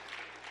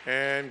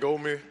And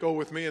go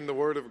with me in the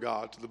Word of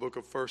God to the book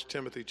of 1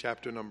 Timothy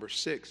chapter number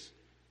 6.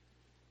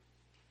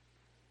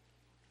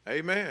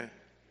 Amen.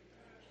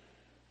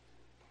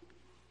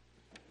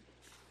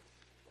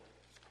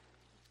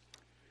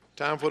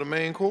 Time for the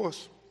main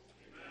course.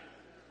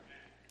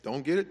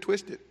 Don't get it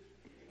twisted.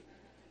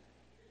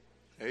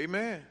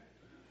 Amen.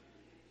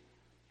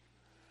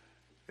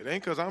 It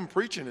ain't because I'm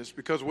preaching, it's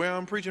because where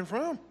I'm preaching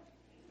from.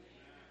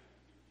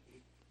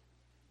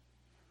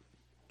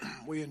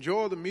 We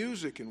enjoy the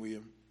music and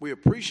we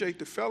appreciate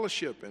the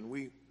fellowship and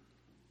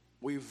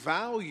we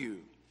value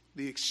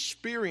the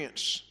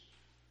experience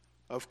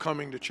of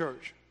coming to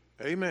church.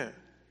 Amen.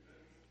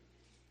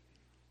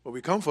 But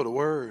we come for the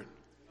word.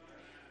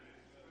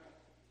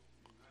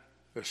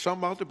 There's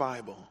something about the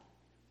Bible.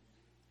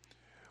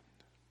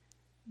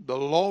 The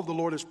law of the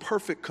Lord is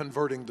perfect,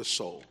 converting the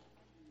soul.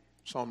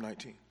 Psalm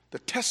 19. The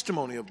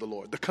testimony of the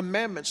Lord, the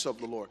commandments of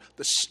the Lord,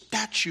 the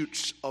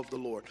statutes of the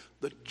Lord,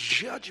 the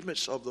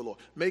judgments of the Lord,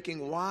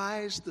 making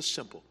wise the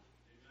simple.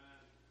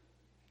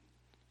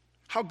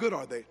 How good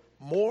are they?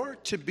 More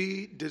to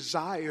be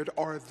desired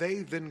are they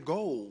than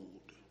gold,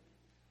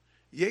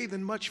 yea,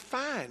 than much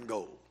fine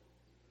gold.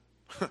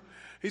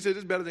 He said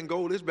it's better than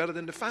gold, it's better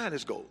than the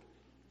finest gold.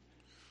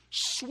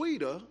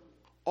 Sweeter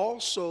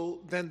also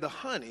than the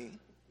honey,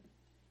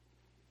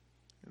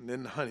 and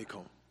then the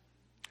honeycomb.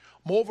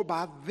 Moreover,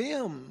 by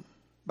them,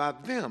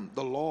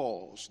 the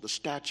laws, the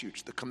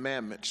statutes, the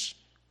commandments,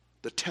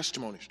 the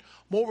testimonies.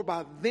 Moreover,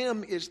 by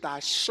them is thy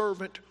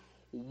servant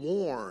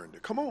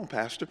warned. Come on,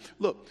 Pastor.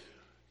 Look,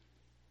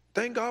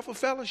 thank God for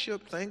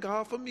fellowship. Thank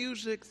God for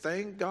music.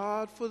 Thank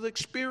God for the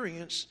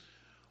experience.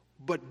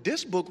 But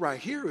this book right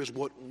here is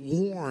what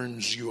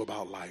warns you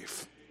about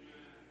life.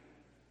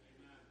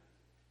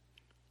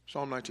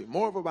 Psalm 19.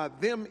 Moreover, by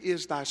them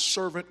is thy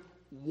servant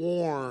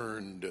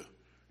warned.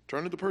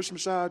 Turn to the person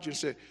beside you and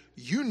say,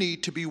 you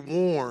need to be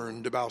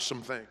warned about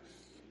some things.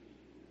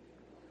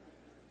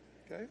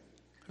 Okay?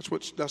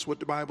 That's what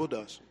the Bible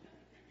does.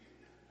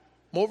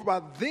 Moreover,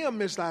 by them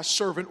is thy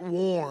servant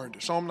warned.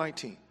 Psalm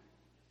 19.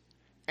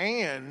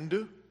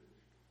 And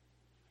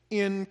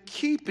in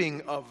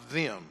keeping of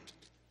them.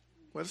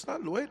 Well, it's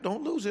not, wait,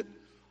 don't lose it.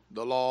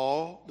 The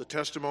law, the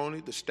testimony,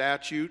 the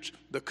statutes,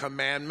 the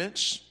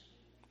commandments,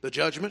 the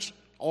judgments,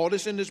 all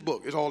this in this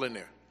book is all in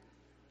there.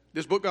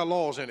 This book got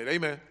laws in it.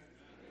 Amen.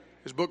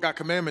 This book got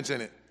commandments in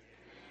it,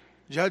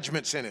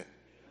 judgments in it,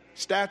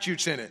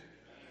 statutes in it,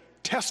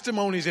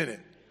 testimonies in it.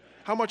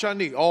 How much I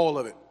need? All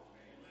of it.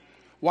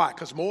 Why?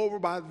 Because moreover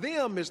by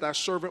them is thy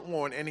servant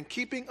warned, and in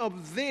keeping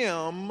of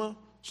them,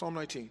 Psalm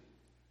 19,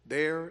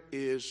 there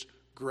is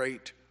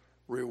great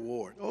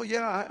reward. Oh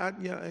yeah,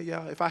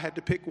 yeah. If I had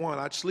to pick one,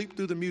 I'd sleep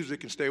through the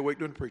music and stay awake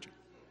during the preaching.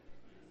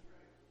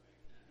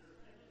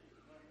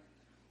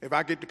 If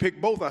I get to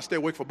pick both, I stay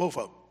awake for both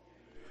of them.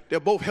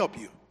 They'll both help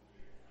you.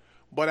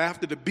 But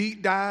after the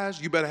beat dies,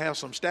 you better have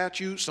some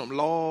statutes, some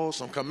laws,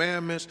 some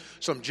commandments,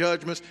 some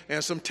judgments,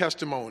 and some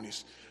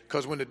testimonies.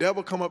 Because when the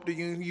devil come up to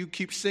you, you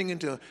keep singing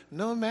to him,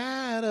 no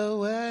matter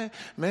what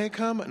may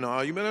come.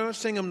 No, you better not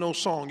sing him no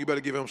song. You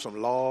better give him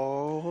some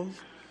laws,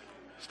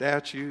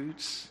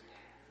 statutes,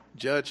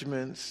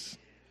 judgments,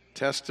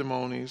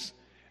 testimonies,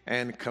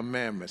 and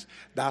commandments.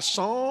 Thy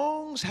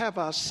songs have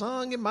I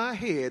sung in my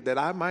head that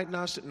I might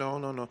not sin.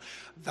 No.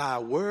 Thy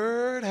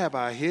word have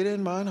I hid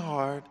in mine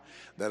heart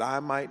that I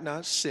might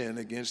not sin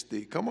against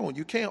thee. Come on,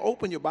 you can't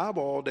open your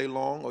Bible all day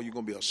long or you're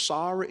going to be a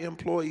sorry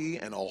employee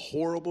and a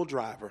horrible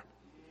driver.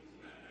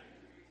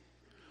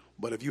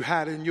 But if you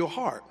hide it in your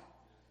heart,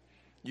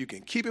 you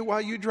can keep it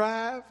while you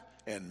drive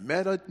and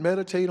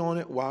meditate on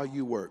it while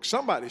you work.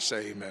 Somebody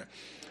say amen.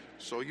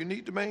 So you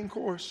need the main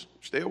course.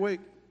 Stay awake.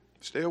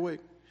 Stay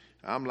awake.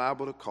 I'm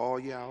liable to call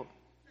you out.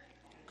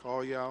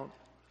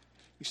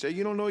 You say,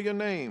 you don't know your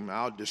name.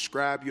 I'll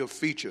describe your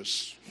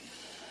features.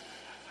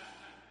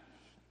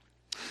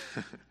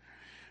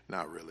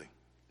 Not really.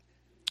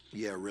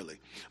 Yeah, really.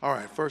 All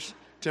right, 1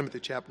 Timothy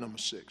chapter number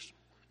 6.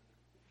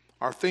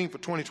 Our theme for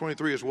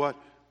 2023 is what?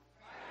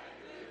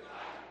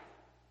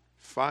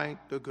 Fight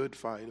the good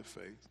fight of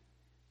faith.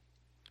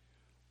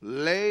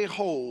 Lay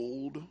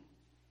hold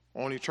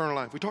on eternal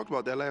life. We talked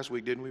about that last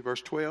week, didn't we?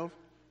 Verse 12.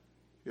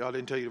 Y'all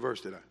didn't tell you the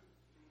verse, did I?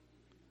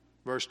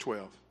 Verse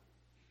 12.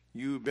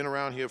 You've been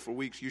around here for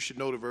weeks. You should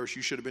know the verse.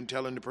 You should have been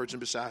telling the person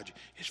beside you.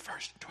 It's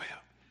verse 12.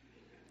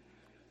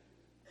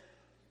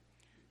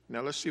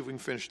 Now let's see if we can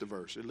finish the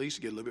verse. At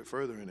least get a little bit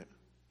further in it.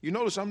 You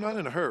notice I'm not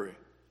in a hurry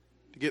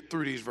to get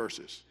through these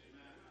verses.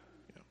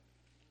 Yeah.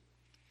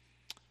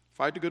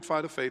 Fight the good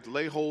fight of faith.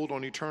 Lay hold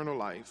on eternal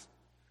life.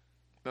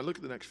 Now look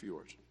at the next few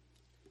words.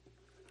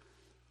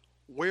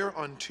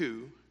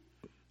 Whereunto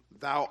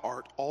thou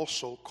art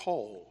also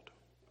called.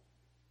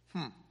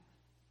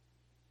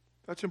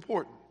 That's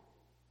important.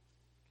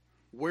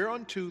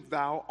 Whereunto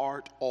thou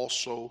art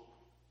also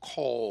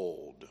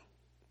called.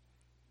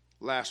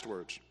 Last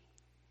words.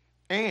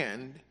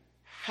 And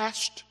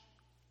hast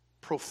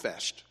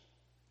professed.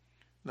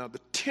 Now the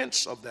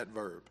tense of that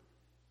verb,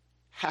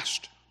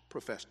 hast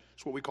professed.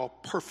 It's what we call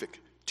perfect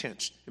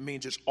tense. It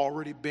means it's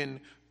already been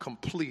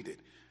completed.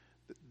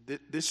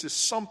 This is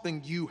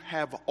something you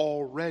have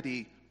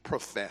already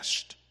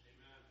professed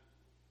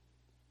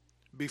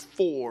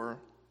before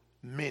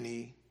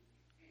many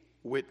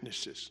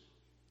witnesses.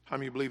 How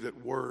many believe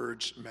that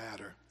words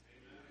matter?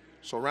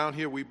 So around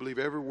here, we believe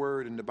every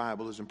word in the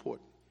Bible is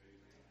important.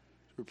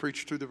 We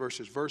preach through the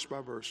verses, verse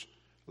by verse,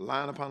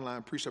 line upon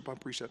line, precept upon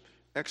precept,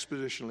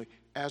 expositionally,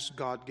 as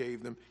God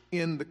gave them,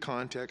 in the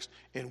context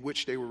in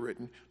which they were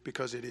written,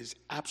 because it is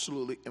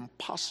absolutely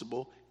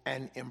impossible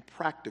and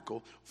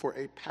impractical for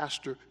a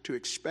pastor to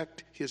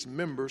expect his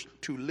members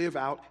to live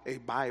out a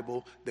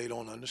Bible they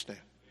don't understand.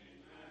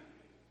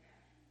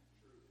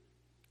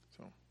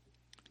 So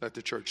let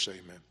the church say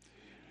amen.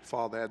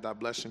 Father, add thy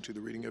blessing to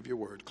the reading of your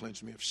word.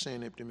 Cleanse me of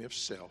sin, empty me of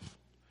self,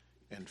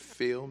 and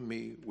fill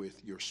me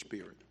with your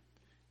spirit.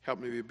 Help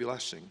me be a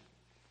blessing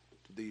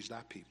to these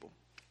thy people.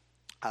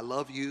 I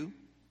love you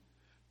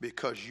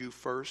because you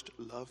first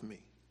loved me.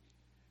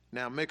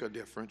 Now make a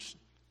difference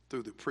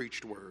through the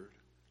preached word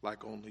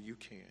like only you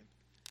can.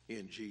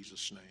 In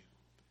Jesus'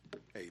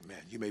 name,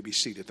 amen. You may be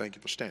seated. Thank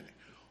you for standing.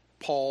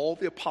 Paul,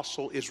 the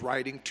apostle, is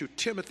writing to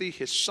Timothy,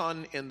 his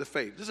son in the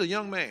faith. This is a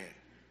young man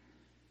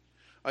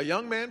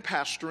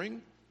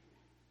pastoring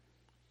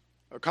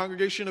a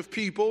congregation of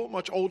people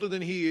much older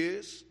than he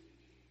is.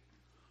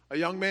 A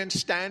young man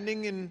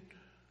standing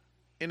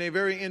in a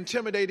very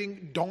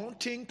intimidating,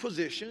 daunting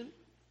position.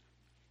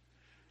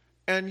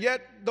 And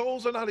yet,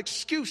 those are not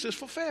excuses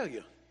for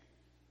failure.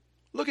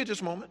 Look at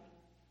this moment.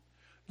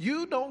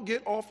 You don't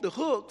get off the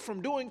hook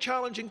from doing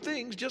challenging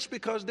things just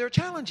because they're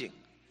challenging.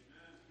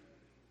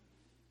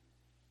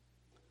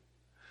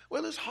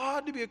 Well, it's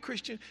hard to be a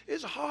Christian.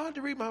 It's hard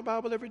to read my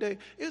Bible every day.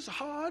 It's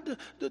hard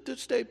to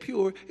stay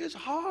pure. It's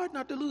hard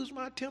not to lose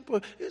my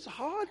temper. It's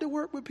hard to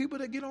work with people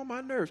that get on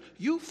my nerves.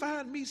 You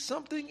find me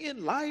something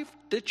in life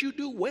that you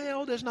do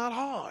well that's not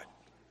hard.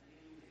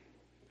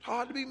 It's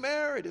hard to be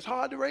married. It's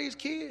hard to raise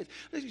kids.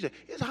 Listen,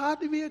 it's hard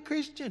to be a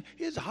Christian.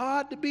 It's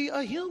hard to be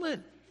a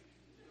human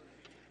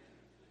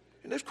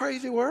in this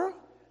crazy world.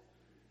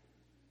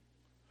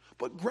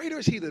 But greater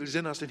is he that is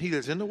in us than he that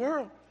is in the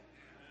world.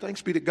 Thanks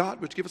be to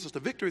God, which gives us the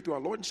victory through our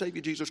Lord and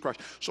Savior, Jesus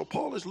Christ. So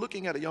Paul is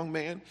looking at a young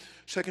man.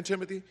 2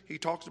 Timothy, he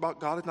talks about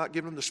God has not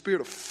given him the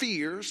spirit of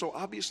fear. So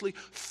obviously,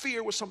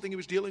 fear was something he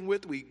was dealing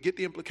with. We get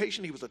the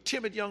implication. He was a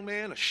timid young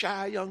man, a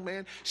shy young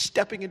man,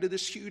 stepping into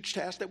this huge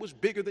task that was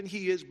bigger than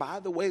he is. By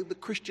the way, the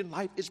Christian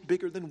life is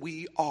bigger than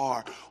we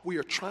are. We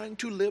are trying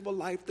to live a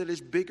life that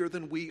is bigger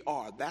than we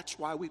are. That's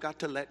why we got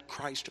to let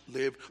Christ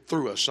live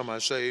through us.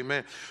 Somebody say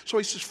amen. So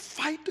he says,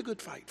 fight the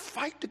good fight.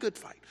 Fight the good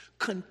fight.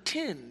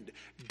 Contend,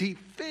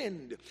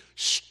 defend,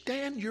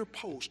 stand your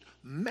post,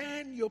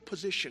 man your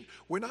position.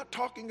 We're not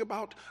talking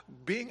about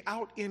being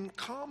out in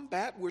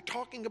combat. We're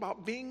talking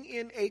about being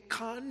in a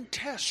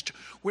contest.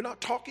 We're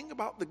not talking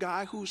about the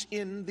guy who's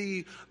in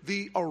the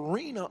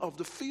arena of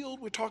the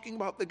field. We're talking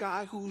about the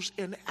guy who's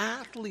an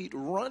athlete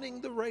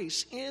running the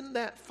race in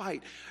that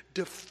fight,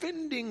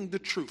 defending the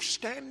truth,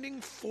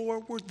 standing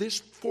for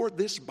this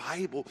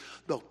Bible,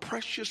 the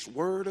precious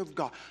word of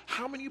God.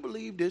 How many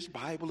believe this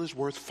Bible is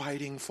worth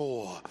fighting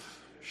for?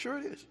 Sure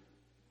it is.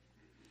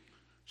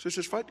 So it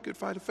says, fight the good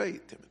fight of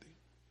faith, Timothy.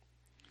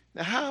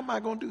 Now, how am I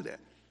going to do that?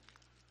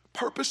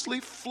 Purposely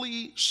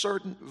flee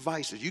certain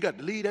vices. You got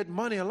to leave that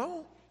money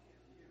alone.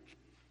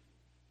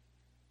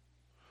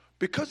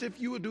 Because if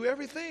you would do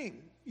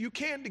everything you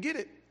can to get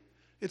it,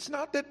 it's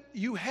not that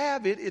you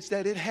have it, it's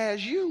that it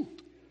has you.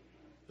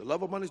 The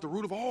love of money is the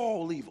root of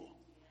all evil.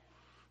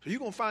 So you're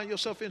going to find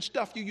yourself in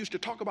stuff you used to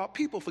talk about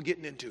people for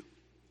getting into.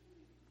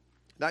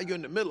 Now you're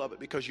in the middle of it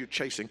because you're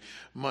chasing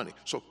money.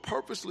 So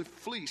purposely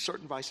flee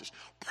certain vices.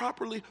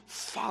 Properly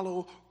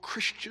follow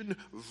Christian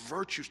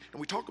virtues. And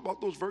we talk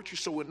about those virtues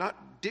so we're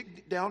not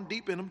dig down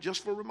deep in them.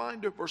 Just for a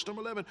reminder, verse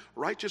number 11,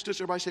 righteousness.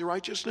 Everybody say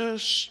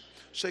righteousness.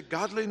 Say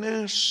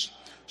godliness.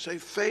 Say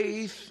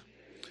faith,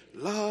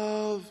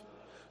 love,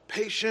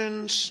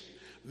 patience,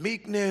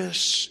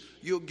 meekness.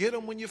 You'll get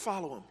them when you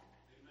follow them.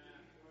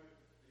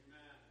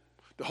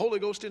 The Holy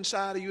Ghost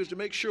inside of you is to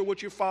make sure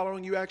what you're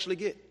following you actually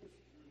get.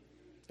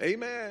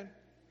 Amen.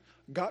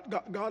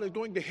 God is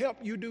going to help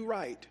you do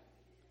right.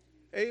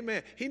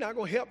 Amen. He's not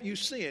going to help you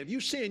sin. If you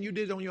sin, you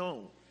did it on your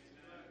own.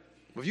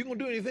 But if you're going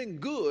to do anything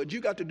good, you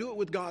got to do it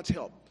with God's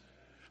help.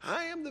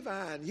 I am the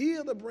vine, ye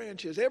are the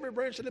branches. Every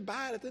branch that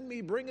abideth in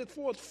me bringeth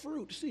forth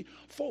fruit. See,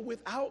 for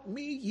without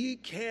me ye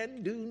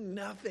can do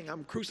nothing.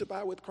 I'm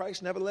crucified with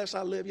Christ, nevertheless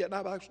I live, yet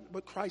not I,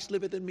 but Christ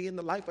liveth in me. In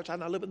the life which I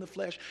now live in the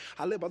flesh,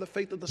 I live by the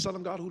faith of the Son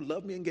of God who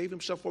loved me and gave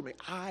himself for me.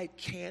 I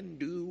can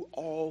do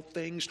all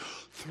things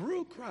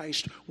through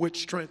Christ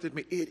which strengthened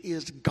me. It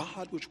is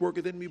God which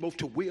worketh in me both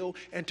to will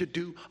and to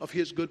do of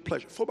his good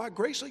pleasure. For by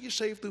grace are you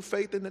saved through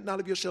faith, and that not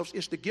of yourselves.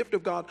 It's the gift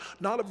of God,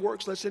 not of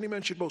works, lest any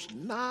man should boast.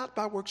 Not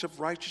by works of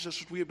righteousness,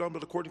 righteousness which we have done,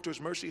 but according to his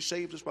mercy he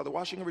saved us by the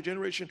washing of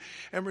regeneration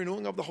and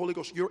renewing of the Holy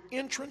Ghost. Your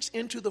entrance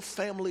into the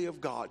family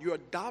of God, your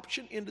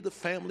adoption into the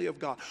family of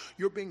God.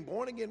 You're being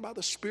born again by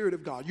the Spirit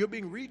of God. You're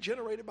being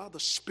regenerated by the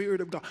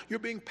Spirit of God. You're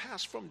being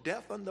passed from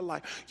death unto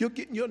life. You're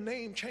getting your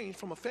name changed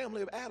from a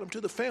family of Adam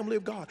to the family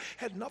of God.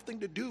 Had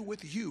nothing to do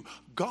with you.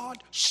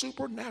 God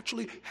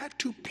supernaturally had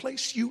to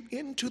place you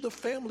into the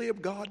family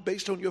of God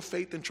based on your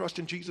faith and trust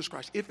in Jesus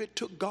Christ. If it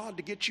took God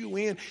to get you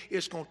in,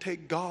 it's going to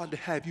take God to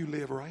have you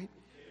live right.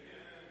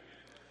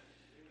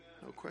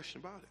 No question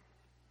about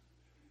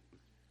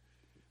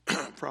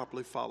it.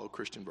 Properly follow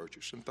Christian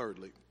virtues. And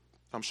thirdly,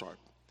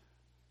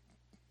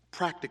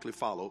 practically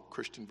follow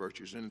Christian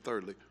virtues. And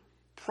thirdly,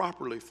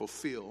 properly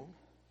fulfill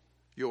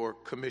your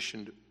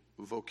commissioned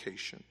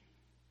vocation.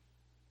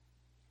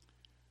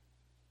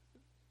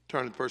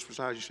 Turn to the person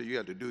beside you, say, you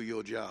have to do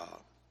your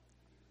job.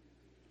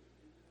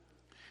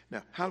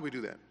 Now, how do we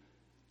do that?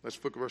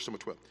 Let's look at verse number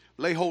 12.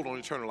 Lay hold on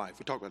eternal life.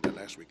 We talked about that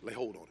last week. Lay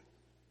hold on it.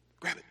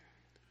 Grab it.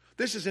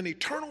 This is an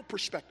eternal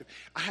perspective.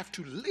 I have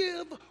to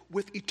live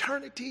with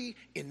eternity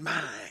in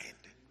mind.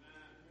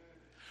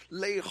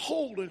 Lay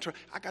hold on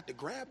eternity. I got to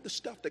grab the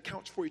stuff that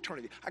counts for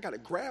eternity. I got to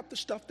grab the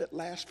stuff that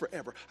lasts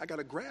forever. I got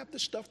to grab the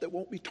stuff that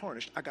won't be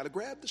tarnished. I got to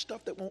grab the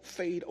stuff that won't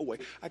fade away.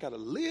 I got to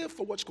live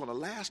for what's going to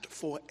last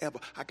forever.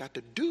 I got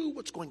to do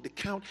what's going to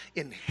count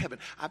in heaven.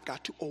 I've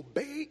got to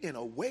obey in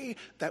a way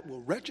that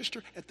will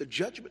register at the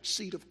judgment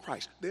seat of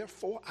Christ.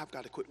 Therefore, I've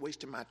got to quit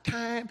wasting my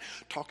time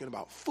talking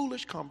about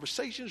foolish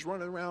conversations,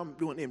 running around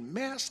doing a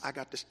mess. I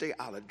got to stay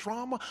out of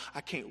drama. I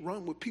can't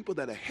run with people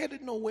that are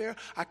headed nowhere.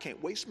 I can't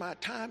waste my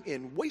time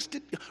in wasted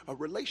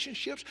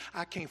relationships.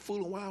 I can't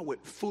fool around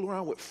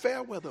with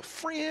fair weather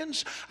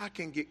friends. I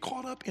can get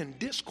caught up in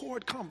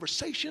discord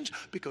conversations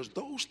because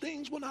those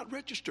things will not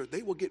register.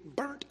 They will get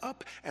burnt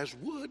up as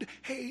wood,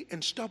 hay,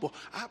 and stubble.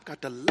 I've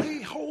got to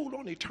lay hold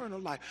on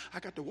eternal life. I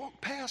got to walk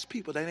past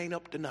people that ain't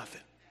up to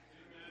nothing.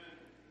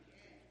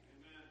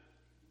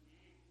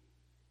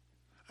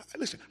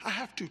 Listen, I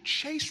have to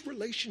chase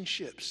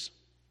relationships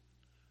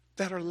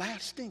that are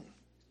lasting,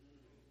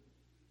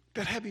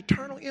 that have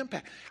eternal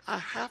impact. I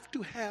have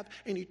to have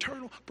an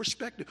eternal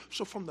perspective.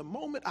 So from the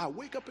moment I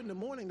wake up in the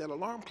morning, that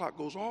alarm clock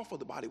goes off or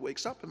the body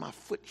wakes up and my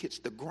foot hits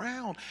the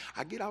ground,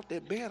 I get out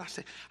that bed, I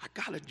say, I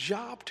got a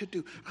job to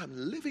do. I'm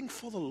living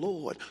for the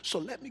Lord. So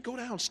let me go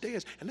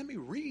downstairs and let me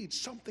read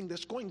something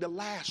that's going to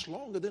last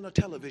longer than a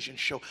television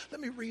show.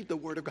 Let me read the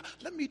Word of God.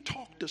 Let me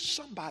talk to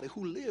somebody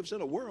who lives in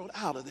a world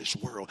out of this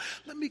world.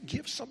 Let me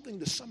give something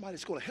to somebody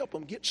that's going to help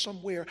them get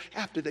somewhere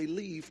after they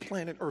leave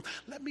planet Earth.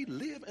 Let me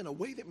live in a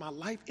way that my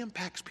life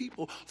impacts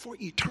people for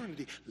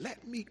eternity.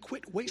 Let me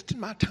quit wasting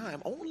my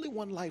time. Only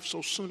one life,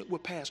 so soon it will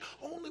pass.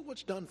 Only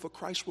what's done for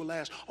Christ will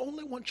last.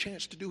 Only one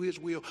chance to do his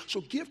will.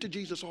 So give to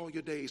Jesus all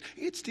your days.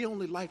 It's the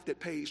only life that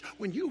pays.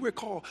 When you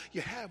recall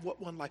you have what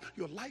one life,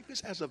 your life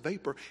is as a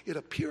vapor. It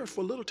appeareth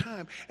for a little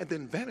time and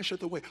then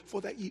vanisheth away.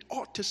 For that ye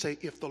ought to say,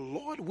 if the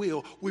Lord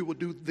will, we will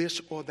do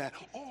this or that.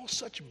 All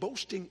such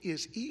boasting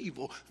is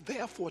evil.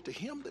 Therefore, to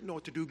him that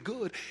knoweth to do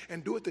good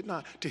and doeth it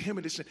not, to him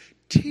it is sin.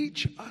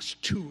 Teach us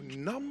to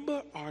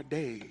number our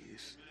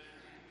days,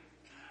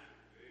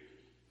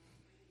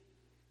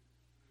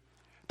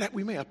 that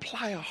we may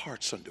apply our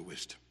hearts unto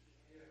wisdom.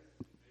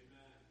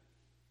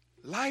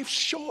 Life's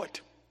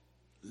short.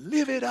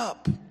 Live it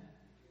up.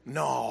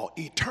 No,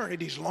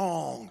 eternity's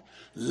long.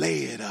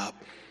 Lay it up.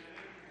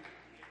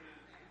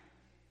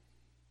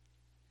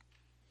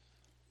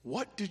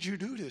 What did you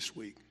do this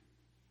week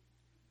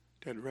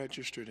that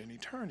registered in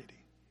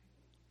eternity?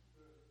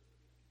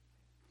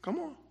 Come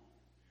on.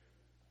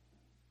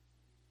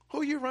 Who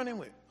are you running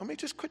with? I mean,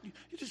 just quit.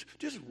 You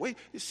just wait.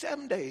 It's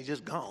 7 days,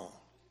 just gone.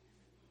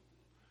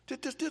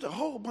 Just did a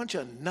whole bunch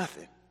of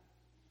nothing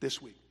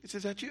this week. Is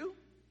that you?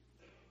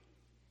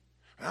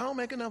 I don't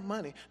make enough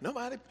money.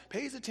 Nobody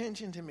pays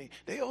attention to me.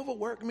 They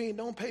overwork me and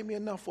don't pay me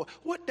enough for it.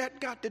 What that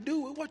got to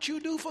do with what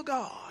you do for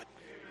God?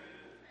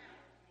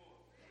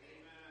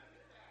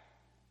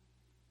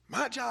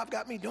 My job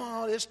got me doing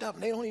all this stuff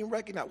and they don't even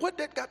recognize. What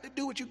that got to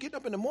do with you getting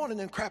up in the morning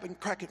and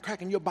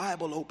cracking your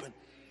Bible open?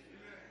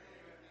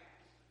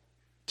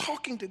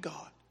 Talking to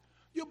God.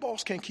 Your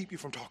boss can't keep you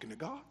from talking to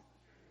God.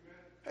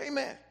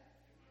 Amen.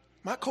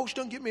 My coach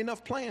doesn't give me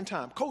enough playing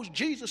time. Coach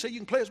Jesus said you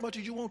can play as much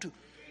as you want to.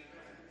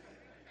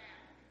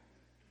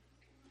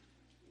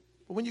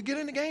 But when you get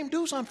in the game,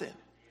 do something.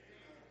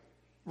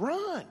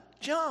 Run,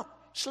 jump,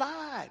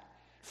 slide,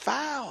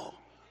 foul,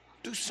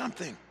 do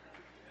something.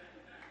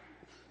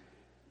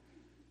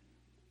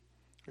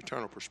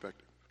 Eternal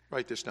perspective.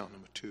 Write this down,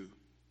 number 2.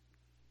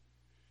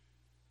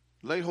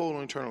 Lay hold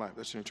on eternal life.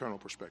 That's an eternal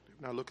perspective.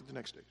 Now look at the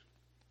next stage.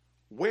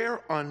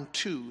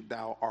 Whereunto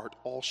thou art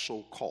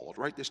also called.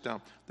 Write this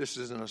down. This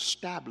is an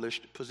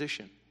established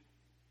position.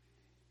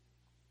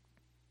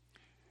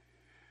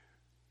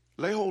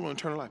 Lay hold on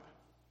eternal life.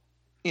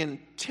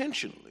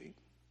 Intentionally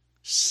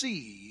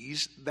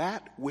seize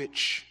that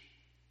which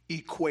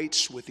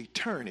equates with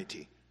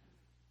eternity.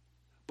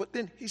 But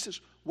then he says,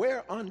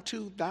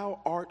 whereunto thou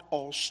art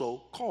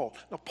also called.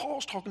 Now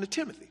Paul's talking to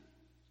Timothy.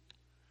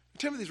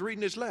 Timothy's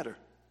reading this letter.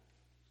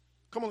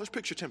 Come on, let's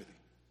picture Timothy.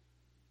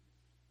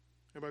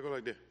 Everybody go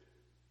like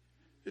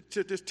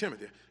that. This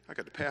Timothy. I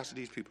got to pastor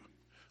these people.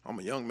 I'm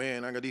a young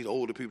man. I got these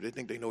older people. They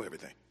think they know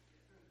everything.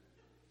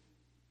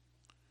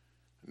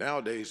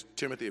 Nowadays,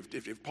 Timothy,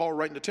 if Paul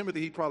writing to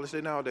Timothy, he'd probably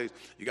say nowadays,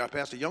 you got to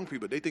pastor young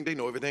people. They think they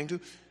know everything too.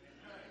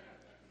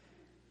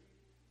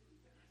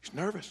 He's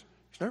nervous.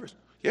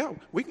 Yeah,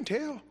 we can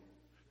tell.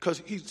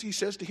 Because he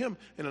says to him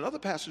in another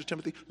passage of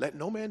Timothy, let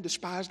no man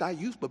despise thy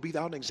youth, but be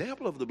thou an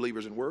example of the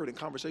believers in word and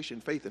conversation,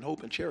 faith and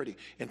hope and charity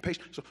and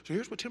patience. So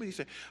here's what Timothy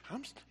said.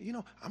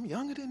 I'm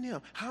younger than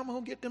them. How am I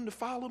going to get them to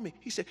follow me?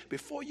 He said,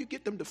 before you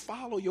get them to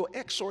follow your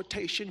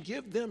exhortation,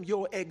 give them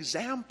your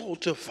example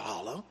to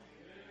follow.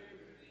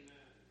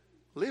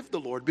 Live the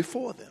Lord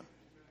before them.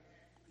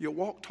 Your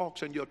walk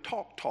talks and your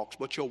talk talks,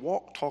 but your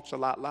walk talks a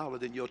lot louder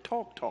than your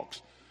talk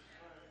talks.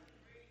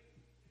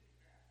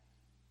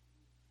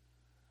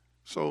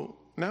 So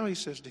now he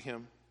says to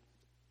him,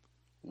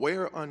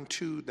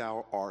 whereunto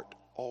thou art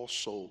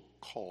also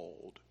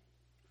called.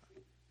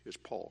 Here's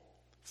Paul,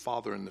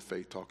 father in the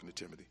faith, talking to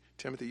Timothy.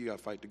 Timothy, you got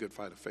to fight the good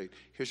fight of faith.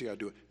 Here's how you got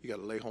to do it. You got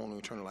to lay hold on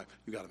eternal life.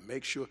 You got to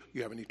make sure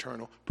you have an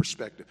eternal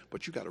perspective.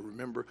 But you got to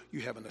remember you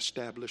have an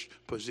established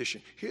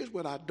position. Here's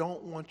what I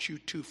don't want you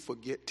to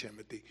forget,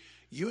 Timothy.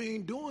 You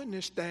ain't doing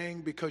this thing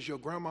because your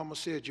grandmama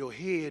said your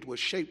head was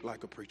shaped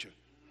like a preacher.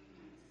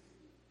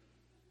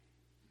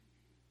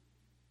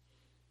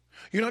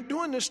 You're not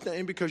doing this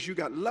thing because you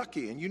got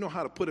lucky and you know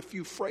how to put a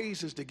few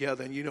phrases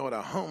together and you know what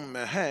a hum,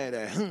 a had,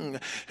 a hung,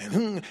 and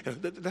hung.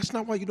 That's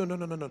not why you do.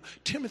 No.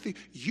 Timothy,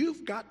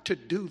 you've got to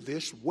do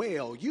this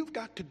well. You've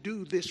got to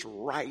do this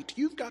right.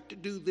 You've got to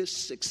do this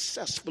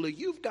successfully.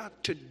 You've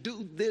got to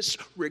do this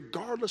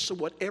regardless of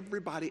what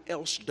everybody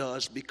else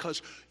does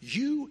because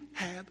you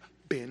have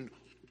been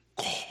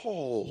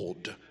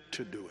called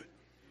to do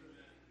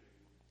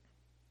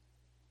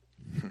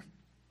it.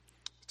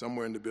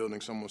 Somewhere in the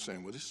building, someone was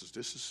saying, well,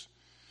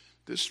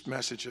 this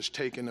message has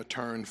taken a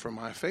turn for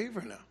my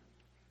favor now.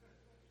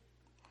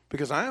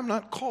 Because I am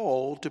not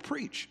called to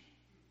preach.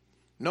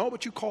 No,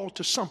 but you're called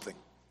to something.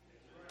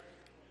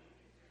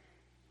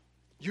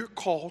 You're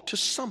called to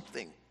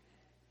something.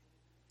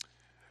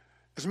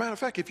 As a matter of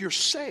fact, if you're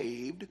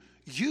saved,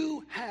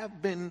 you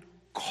have been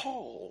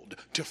called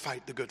to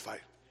fight the good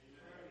fight.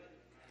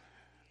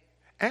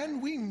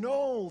 And we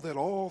know that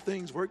all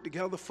things work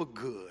together for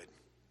good.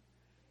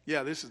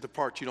 Yeah, this is the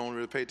part you don't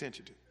really pay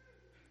attention to.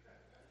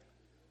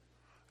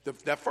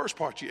 That first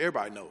part,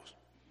 everybody knows.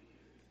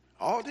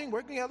 All things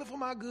working together for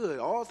my good.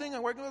 All things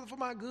are working together for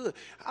my good.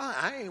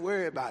 I ain't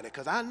worried about it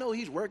because I know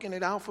he's working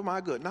it out for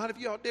my good. Not if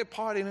you're out there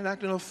partying and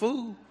acting a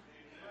fool.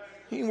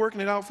 He ain't working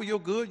it out for your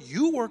good.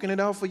 You working it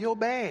out for your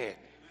bad.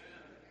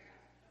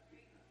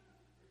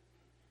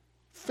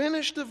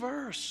 Finish the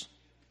verse.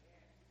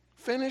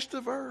 Finish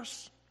the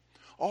verse.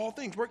 All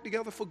things work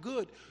together for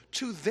good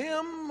to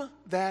them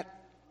that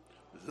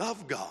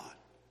love God.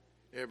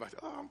 Everybody,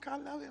 I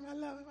love him, I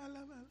love him, I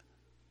love him.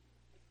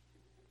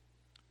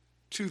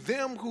 To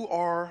them who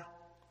are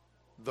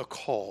the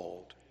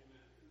called.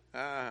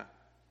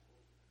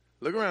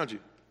 Look around you.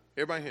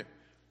 Everybody here.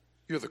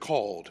 You're the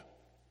called.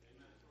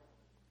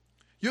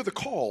 You're the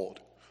called.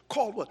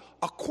 Called what?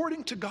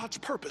 According to God's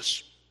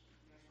purpose.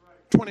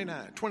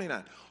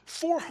 29.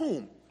 For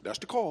whom? That's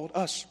the called,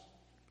 us.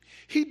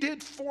 He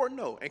did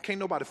foreknow. And can't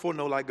nobody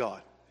foreknow like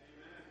God.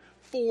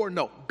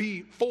 Foreknow.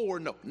 Before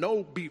know.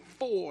 Know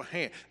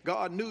beforehand.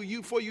 God knew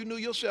you before you knew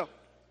yourself.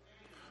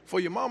 For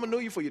your mama knew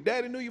you, for your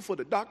daddy knew you, for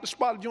the doctor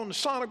spotted you on the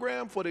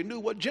sonogram, for they knew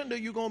what gender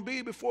you're going to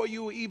be before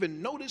you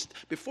even noticed,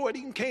 before it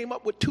even came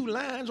up with 2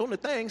 lines on the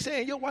thing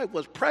saying your wife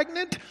was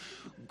pregnant.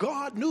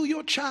 God knew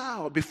your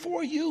child.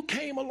 Before you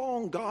came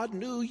along, God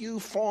knew you,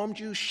 formed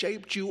you,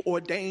 shaped you,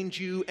 ordained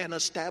you, and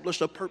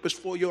established a purpose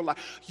for your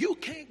life. You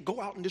can't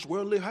go out in this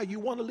world and live how you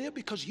want to live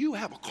because you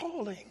have a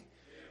calling.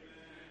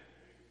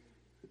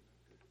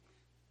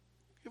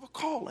 You have a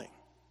calling.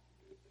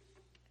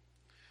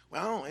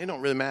 Well, it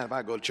don't really matter if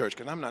I go to church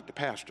because I'm not the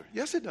pastor.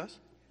 Yes, it does.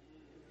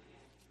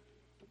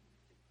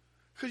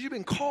 Because you've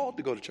been called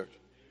to go to church.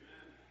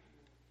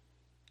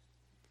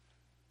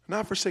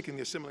 Not forsaking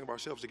the assembling of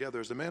ourselves together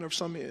as the manner of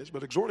some is,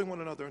 but exhorting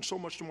one another and so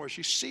much the more as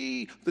you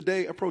see the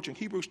day approaching.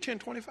 Hebrews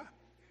 10:25.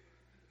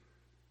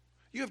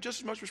 You have just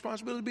as much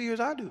responsibility to be here as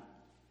I do.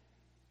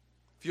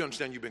 If you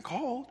understand you've been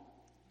called.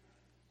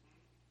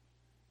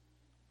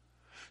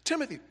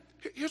 Timothy,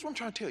 here's what I'm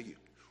trying to tell you.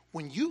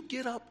 When you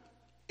get up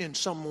in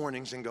some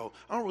mornings and go,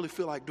 I don't really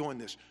feel like doing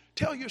this,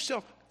 tell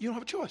yourself you don't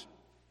have a choice.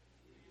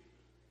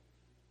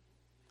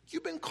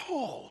 You've been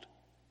called.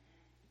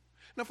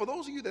 Now, for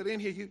those of you that are in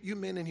here, you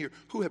men in here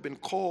who have been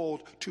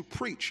called to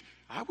preach,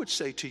 I would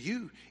say to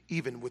you,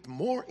 even with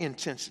more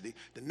intensity,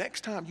 the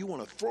next time you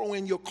want to throw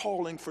in your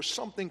calling for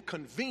something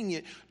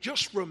convenient,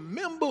 just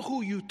remember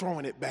who you're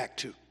throwing it back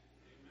to.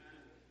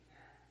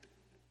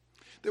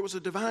 There was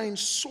a divine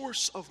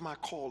source of my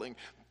calling.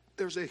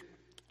 There's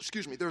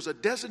a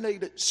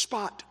designated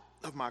spot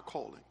of my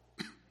calling.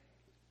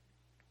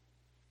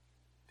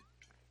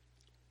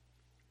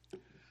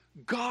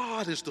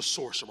 God is the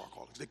source of our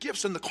callings. The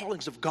gifts and the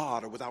callings of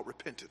God are without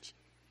repentance.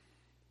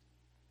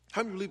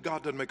 How many believe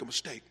God doesn't make a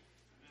mistake?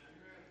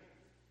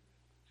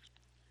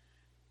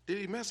 Did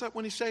he mess up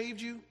when he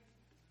saved you?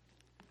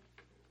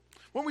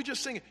 When we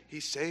just singing, he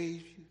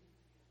saved you,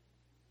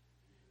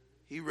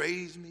 he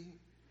raised me,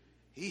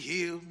 he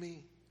healed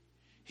me,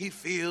 he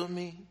filled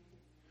me.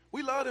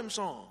 We love them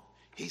songs.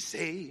 He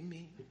saved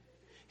me,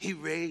 he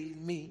raised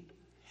me,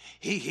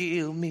 he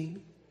healed me,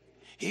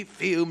 he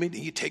filled me.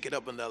 Then you take it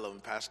up another level,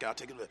 Pascal,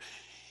 take it up.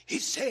 He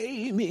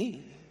saved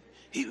me,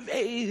 he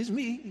raised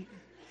me,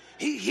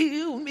 he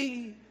healed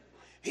me,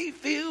 he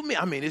filled me.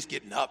 I mean, it's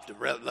getting up to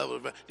level.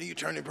 Then you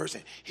turn to the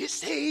person. He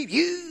saved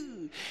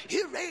you.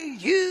 He'll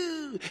raise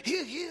you.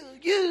 He'll heal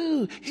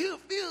you. He'll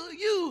fill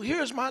you.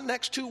 Here's my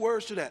next two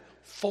words to that.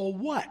 For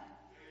what?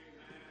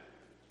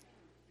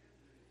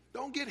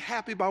 Don't get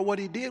happy about what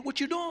he did. What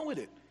you doing with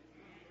it?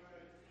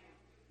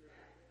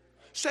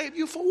 Saved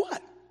you for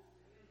what?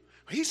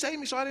 He saved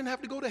me so I didn't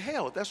have to go to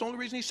hell. If that's the only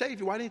reason he saved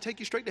you, why didn't he take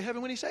you straight to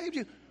heaven when he saved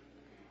you?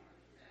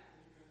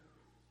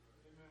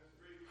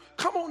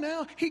 Come on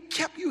now. He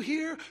kept you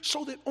here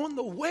so that on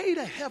the way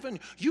to heaven,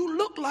 you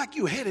look like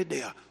you headed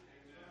there.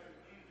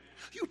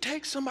 You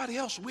take somebody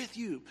else with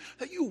you,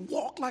 that you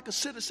walk like a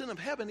citizen of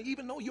heaven,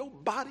 even though your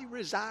body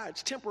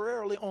resides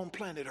temporarily on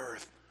planet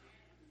Earth.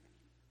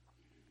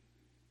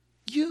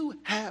 You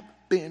have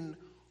been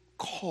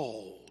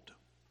called.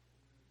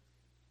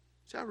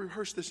 See, I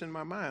rehearse this in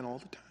my mind all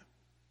the time.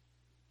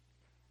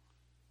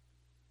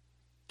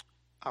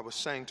 I was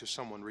saying to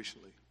someone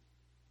recently,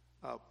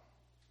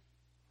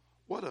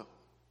 what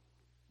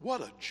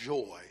a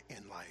joy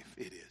in life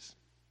it is.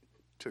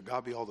 To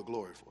God be all the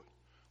glory for it.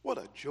 What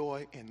a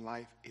joy in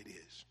life it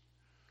is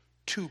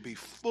to be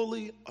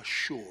fully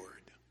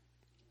assured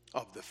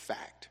of the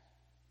fact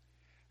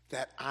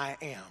that I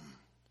am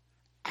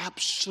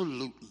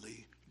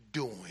absolutely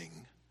doing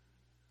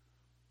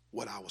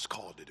what I was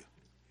called to do.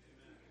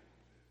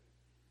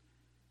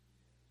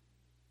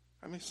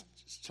 I mean,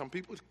 some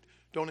people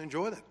don't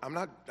enjoy that. I'm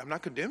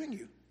not condemning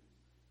you.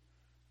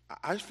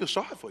 I just feel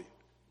sorry for you.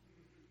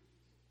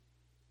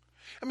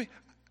 I mean,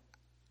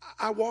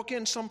 I walk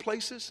in some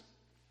places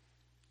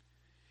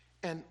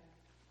and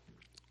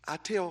I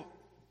tell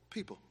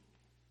people,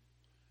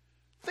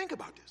 think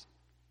about this.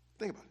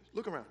 Think about this.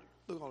 Look around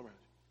you. Look all around you.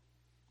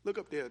 Look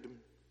up there at them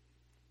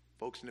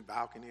folks in the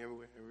balcony,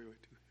 everywhere.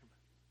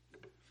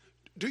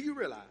 Do you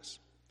realize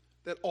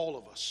that all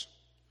of us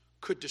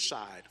could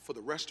decide for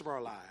the rest of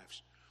our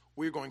lives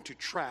we're going to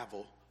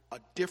travel a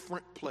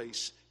different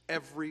place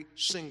every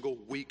single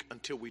week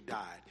until we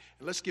died?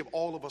 And let's give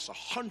all of us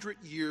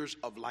 100 years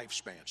of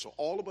lifespan. So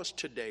all of us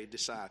today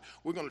decide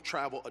we're going to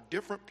travel a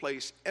different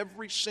place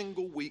every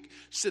single week,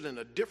 sit in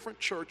a different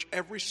church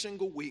every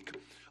single week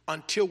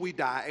until we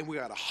die, and we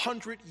got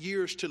 100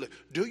 years to live.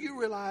 Do you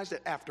realize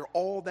that after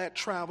all that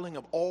traveling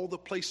of all the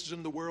places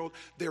in the world,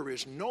 there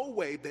is no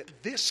way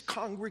that this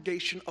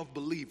congregation of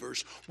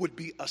believers would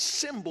be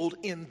assembled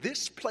in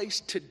this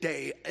place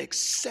today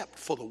except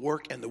for the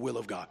work and the will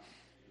of God?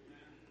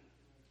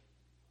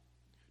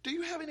 Do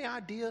you have any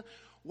idea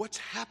what's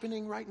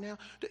happening right now?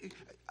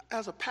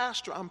 As a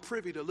pastor, I'm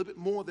privy to a little bit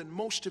more than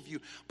most of you,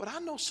 but I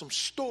know some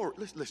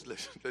stories.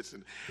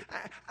 Listen.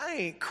 I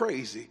ain't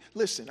crazy.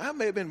 Listen, I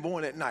may have been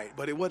born at night,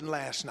 but it wasn't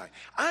last night.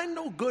 I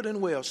know good and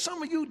well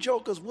some of you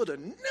jokers would have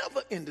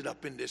never ended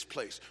up in this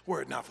place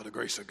were it not for the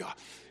grace of God.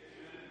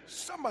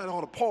 Somebody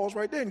ought to pause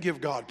right there and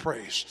give God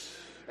praise.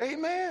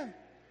 Amen.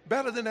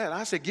 Better than that,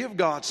 I said give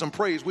God some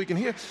praise we can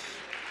hear.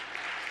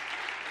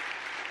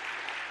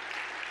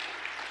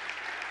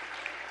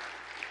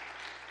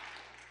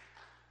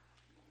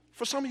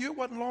 For some of you, it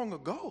wasn't long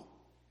ago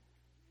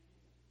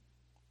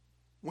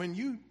when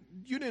you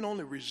didn't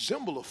only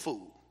resemble a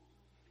fool,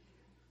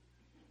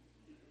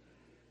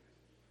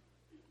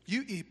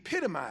 you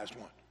epitomized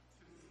one.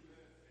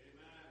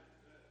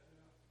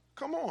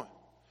 Come on.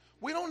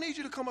 We don't need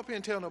you to come up here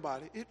and tell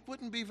nobody. It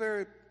wouldn't be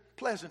very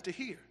pleasant to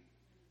hear.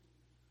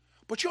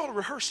 But you ought to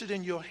rehearse it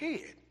in your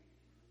head.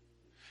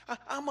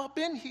 I'm up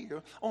in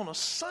here on a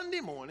Sunday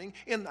morning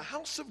in the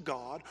house of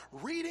God,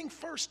 reading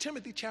 1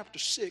 Timothy chapter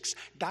 6,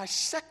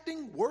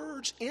 dissecting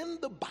words in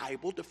the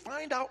Bible to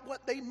find out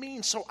what they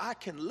mean so I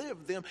can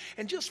live them.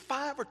 And just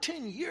 5 or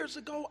 10 years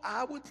ago,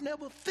 I was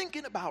never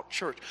thinking about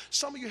church.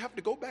 Some of you have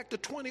to go back to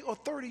 20 or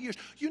 30 years.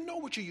 You know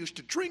what you used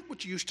to drink,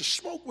 what you used to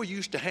smoke, where you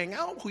used to hang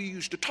out, who you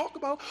used to talk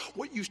about,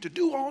 what you used to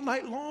do all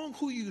night long,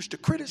 who you used to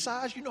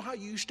criticize. You know how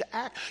you used to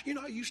act. You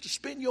know how you used to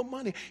spend your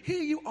money.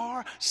 Here you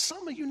are.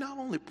 Some of you not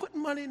only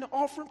putting money in the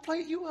offering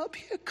plate, you up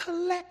here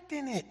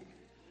collecting it.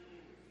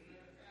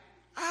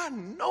 I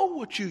know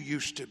what you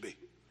used to be.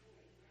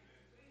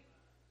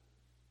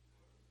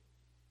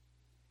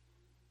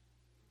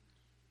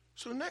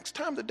 So the next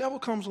time the devil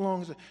comes along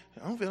and says,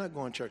 I don't feel like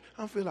going to church.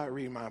 I don't feel like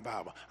reading my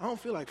Bible. I don't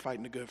feel like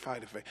fighting the good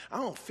fight of faith. I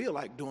don't feel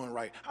like doing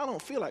right. I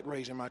don't feel like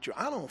raising my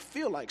children. I don't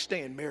feel like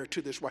staying married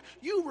to this wife.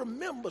 You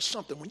remember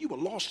something when you were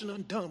lost and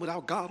undone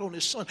without God on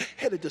his son,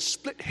 headed to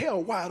split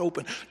hell wide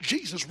open.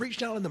 Jesus reached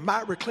down in the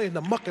miry clay and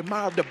the muck and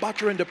mire of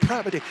debauchery and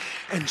depravity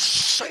and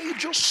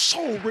saved your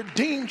soul,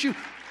 redeemed you.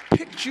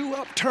 picked you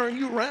up, turned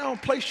you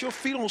around, placed your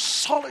feet on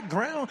solid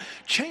ground,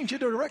 changed your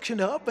direction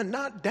to up and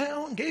not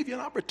down, gave you an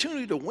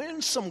opportunity to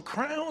win some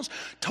crowns,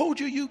 told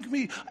you you could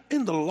be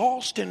in the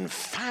lost and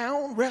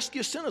found,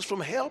 rescue sinners from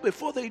hell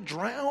before they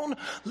drown.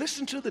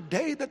 Listen to the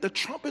day that the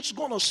trumpet's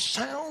going to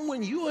sound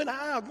when you and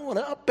I are going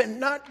up and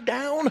not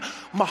down.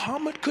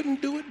 Muhammad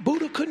couldn't do it.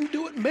 Buddha couldn't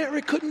do it.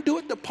 Mary couldn't do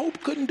it. The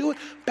Pope couldn't do it.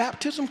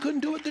 Baptism couldn't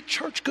do it. The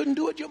church couldn't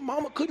do it. Your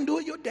mama couldn't do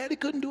it. Your daddy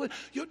couldn't do it.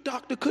 Your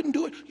doctor couldn't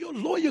do it. Your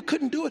lawyer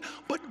couldn't do it.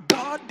 But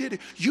God did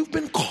it. You've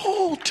been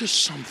called to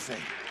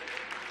something.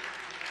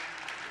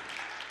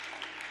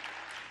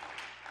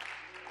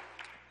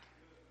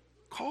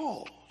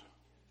 Called.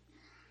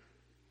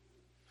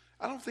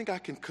 I don't think I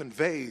can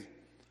convey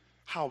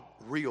how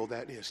real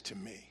that is to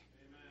me.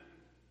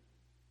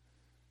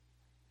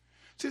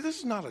 See, this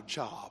is not a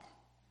job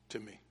to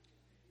me.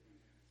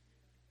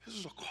 This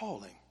is a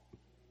calling.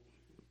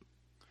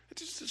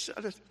 This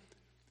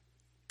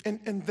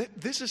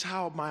is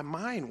how my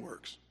mind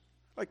works.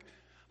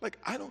 Like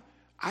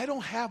I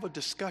don't have a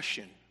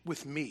discussion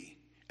with me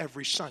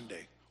every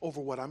Sunday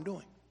over what I'm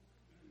doing.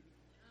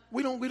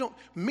 We don't.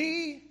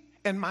 Me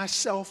and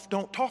myself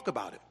don't talk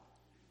about it.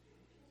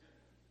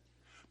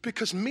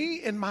 Because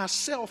me and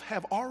myself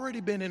have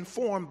already been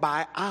informed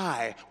by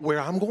I where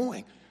I'm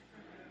going.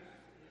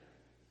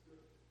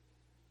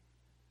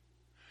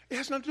 It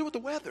has nothing to do with the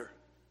weather.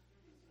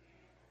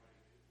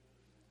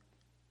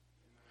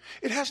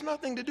 It has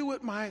nothing to do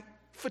with my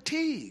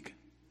fatigue.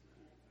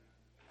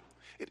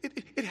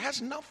 It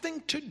has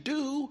nothing to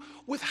do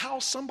with how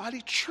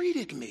somebody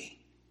treated me.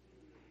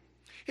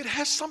 It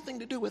has something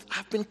to do with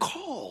I've been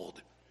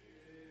called.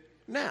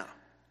 Now,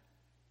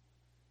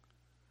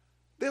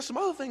 there's some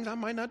other things I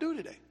might not do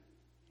today.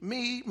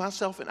 Me,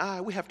 myself, and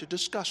I, we have to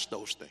discuss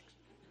those things.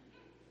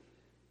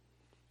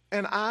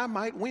 And I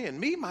might win.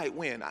 Me might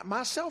win.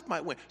 Myself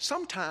might win.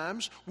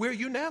 Sometimes we're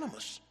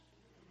unanimous.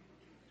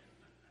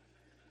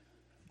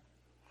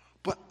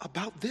 But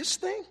about this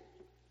thing,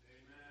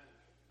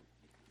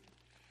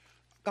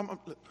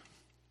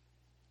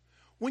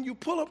 when you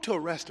pull up to a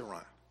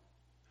restaurant,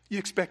 you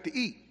expect to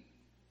eat.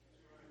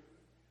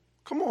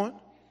 Come on.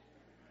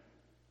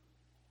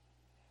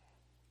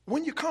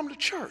 When you come to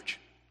church,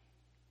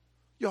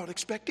 you ought to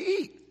expect to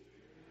eat.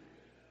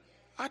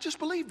 I just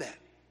believe that.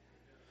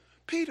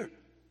 Peter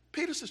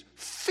says,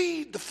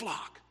 feed the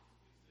flock.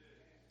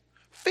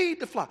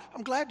 Feed the flock.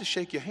 I'm glad to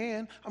shake your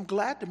hand. I'm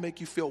glad to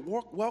make you feel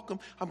welcome.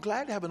 I'm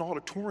glad to have an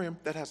auditorium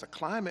that has a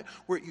climate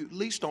where you at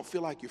least don't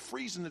feel like you're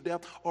freezing to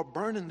death or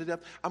burning to death.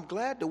 I'm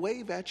glad to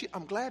wave at you.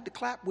 I'm glad to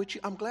clap with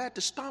you. I'm glad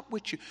to stomp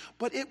with you.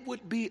 But it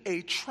would be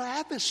a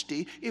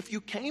travesty if you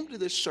came to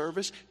this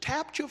service,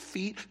 tapped your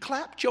feet,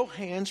 clapped your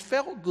hands,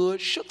 felt good,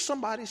 shook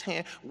somebody's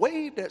hand,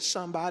 waved at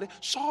somebody,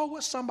 saw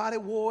what somebody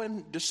wore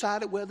and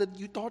decided whether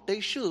you thought they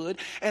should,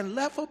 and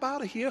left up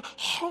out of here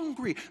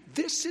hungry.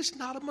 This is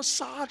not a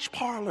massage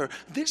parlor.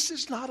 This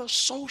is not a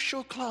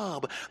social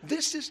club.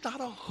 This is not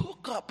a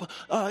hookup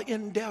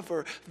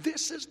endeavor.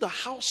 This is the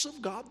house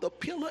of God, the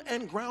pillar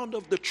and ground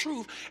of the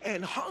truth.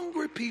 And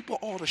hungry people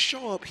ought to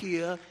show up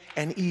here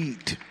and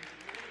eat.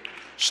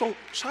 So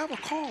I have a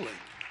calling.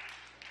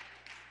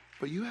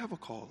 But you have a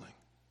calling.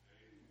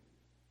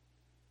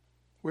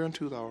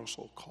 Whereunto thou art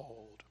so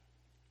called.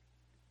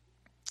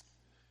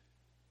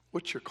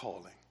 What's your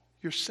calling?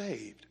 You're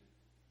saved.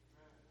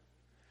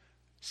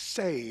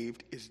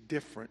 Saved is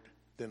different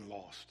than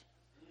lost.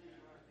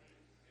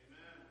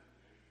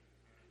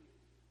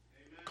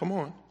 Come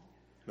on.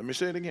 Let me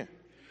say it again.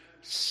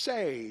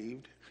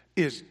 Saved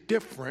is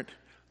different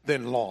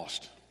than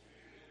lost.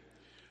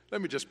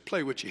 Let me just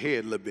play with your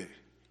head a little bit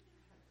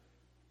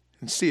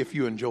and see if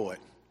you enjoy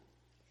it.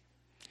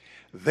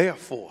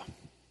 Therefore,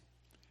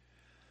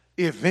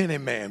 if any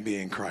man be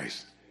in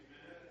Christ.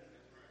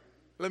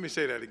 Let me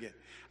say that again.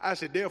 I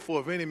said,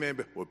 therefore, if any man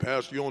be, well,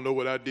 Pastor, you don't know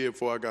what I did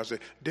before I got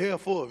saved.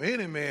 Therefore, if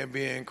any man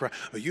be in Christ,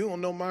 you don't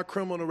know my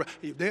criminal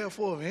record.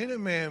 Therefore, if any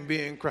man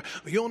be in Christ,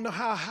 you don't know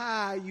how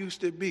high I used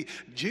to be.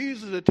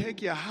 Jesus will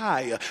take you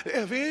higher.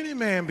 If any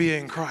man be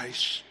in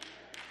Christ.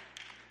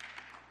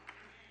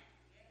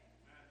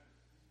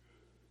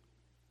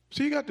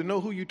 So you got to know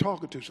who you're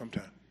talking to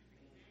sometime.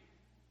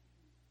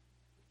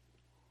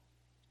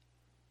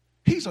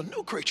 He's a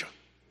new creature.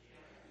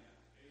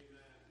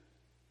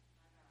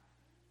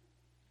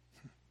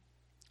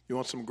 You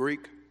want some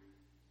Greek?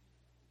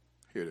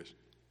 Here it is.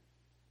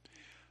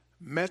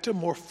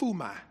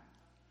 Metamorphumai.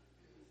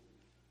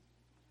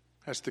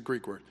 That's the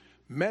Greek word.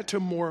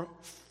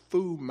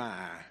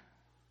 Metamorphumai.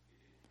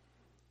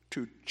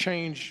 To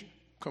change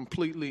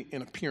completely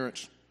in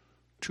appearance,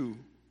 to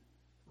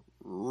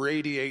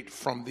radiate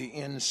from the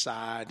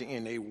inside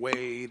in a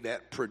way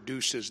that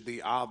produces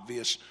the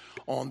obvious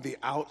on the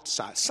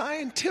outside.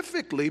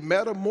 Scientifically,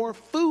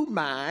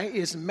 metamorphumai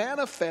is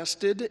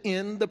manifested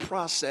in the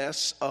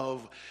process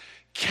of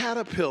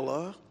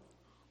caterpillar,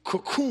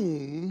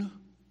 cocoon,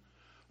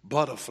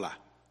 butterfly.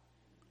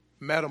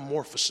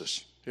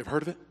 Metamorphosis. You ever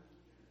heard of it?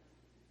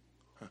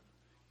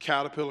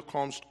 Caterpillar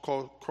crawls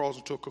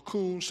into a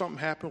cocoon, something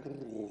happens,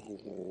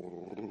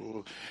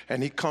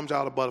 and he comes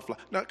out a butterfly.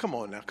 Now, come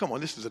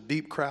on. This is a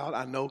deep crowd.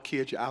 I know,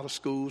 kids, you're out of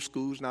school.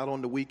 School's not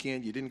on the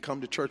weekend. You didn't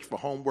come to church for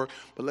homework.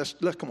 But let's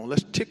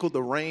tickle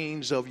the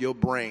reins of your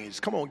brains.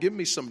 Come on, give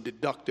me some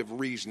deductive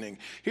reasoning.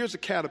 Here's a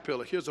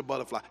caterpillar. Here's a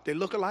butterfly. They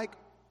look alike?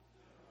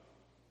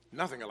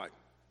 Nothing alike.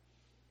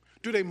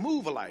 Do they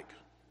move alike?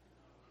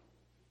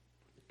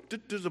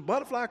 Does a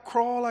butterfly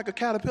crawl like a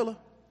caterpillar?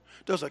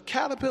 Does a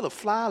caterpillar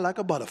fly like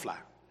a butterfly?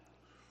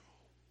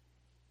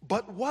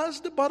 But was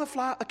the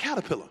butterfly a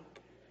caterpillar?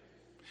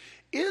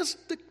 Is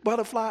the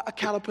butterfly a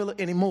caterpillar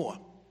anymore?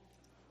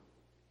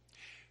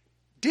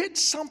 Did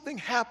something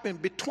happen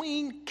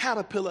between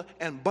caterpillar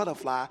and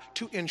butterfly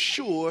to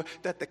ensure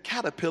that the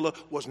caterpillar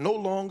was no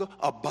longer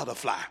a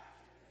butterfly?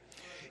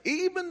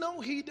 Even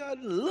though he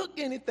doesn't look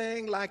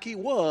anything like he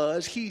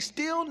was, he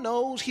still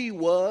knows he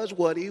was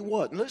what he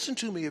was. Listen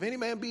to me. If any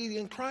man be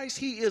in Christ,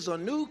 he is a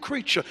new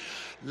creature.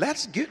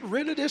 Let's get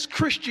rid of this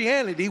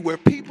Christianity where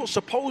people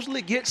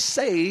supposedly get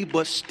saved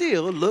but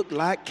still look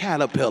like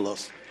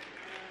caterpillars.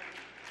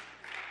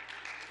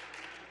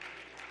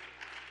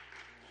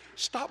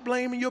 Stop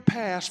blaming your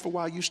past for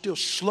why you're still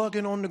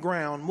slugging on the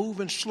ground,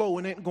 moving slow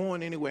and ain't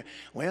going anywhere.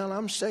 Well,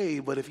 I'm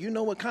saved, but if you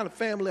know what kind of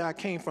family I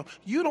came from,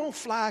 you don't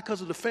fly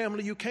because of the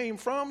family you came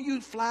from. You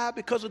fly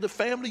because of the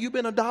family you've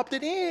been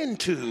adopted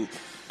into.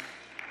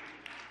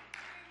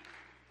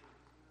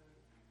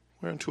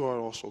 Whereunto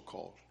art also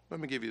called. Let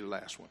me give you the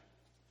last one.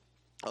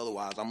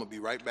 Otherwise, I'm going to be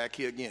right back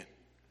here again,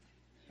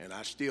 and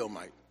I still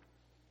might.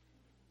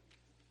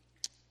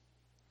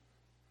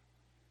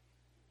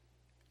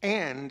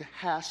 And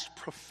has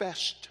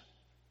professed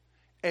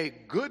a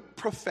good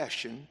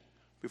profession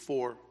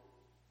before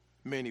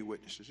many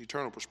witnesses.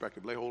 Eternal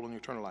perspective, lay hold on your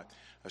eternal life.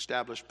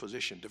 Established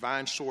position,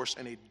 divine source,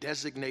 and a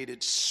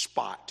designated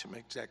spot.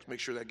 Make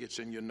sure that gets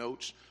in your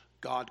notes.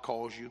 God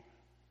calls you.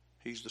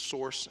 He's the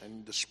source,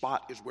 and the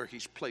spot is where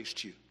he's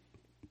placed you.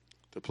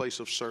 The place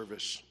of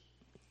service.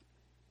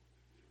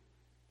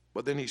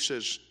 But then he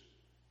says,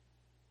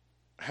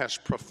 has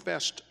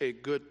professed a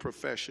good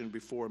profession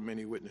before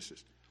many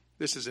witnesses.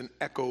 This is an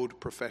echoed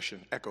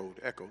profession. Echoed.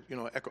 You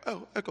know, echo.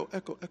 Oh, echo.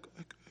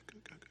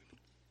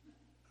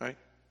 Right?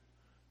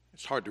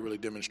 It's hard to really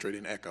demonstrate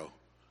an echo.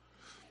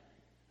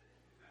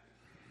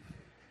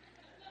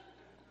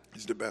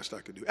 It's the best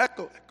I could do.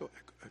 Echo.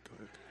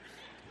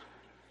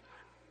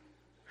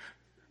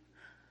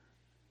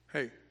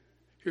 Hey,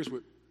 here's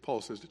what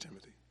Paul says to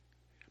Timothy.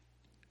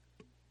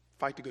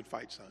 Fight the good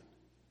fight, son.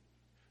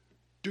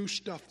 Do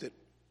stuff that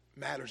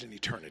matters in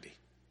eternity.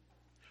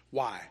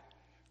 Why?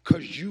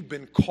 Because you've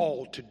been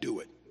called to do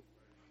it.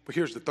 But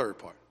here's the third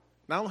part.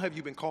 Not only have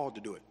you been called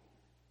to do it,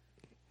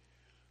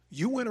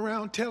 you went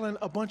around telling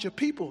a bunch of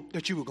people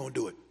that you were going to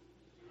do it.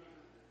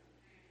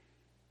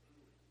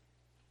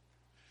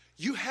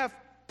 You have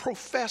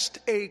professed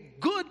a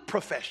good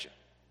profession.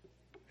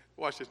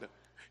 Watch this now.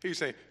 He's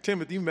saying,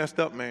 Timothy, you messed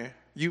up, man.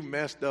 You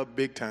messed up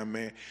big time,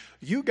 man.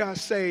 You got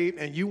saved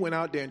and you went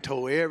out there and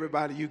told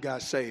everybody you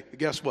got saved. But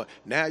guess what?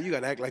 Now you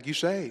got to act like you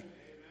saved.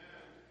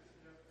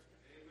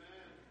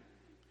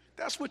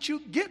 That's what you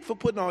get for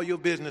putting all your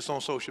business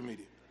on social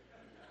media.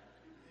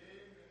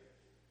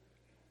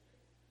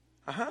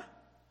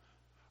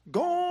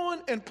 Go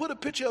on and put a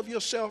picture of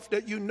yourself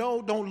that you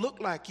know don't look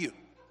like you.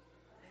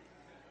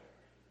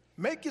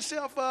 Make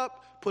yourself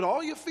up, put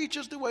all your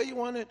features the way you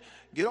want it,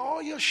 get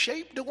all your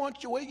shape the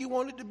way you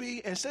want it to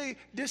be, and say,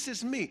 this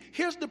is me.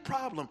 Here's the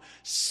problem.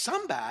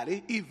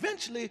 Somebody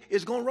eventually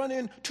is going to run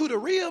into the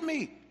real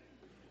me.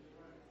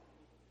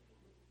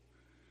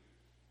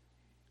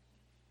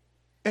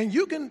 And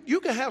you can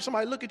have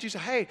somebody look at you and say,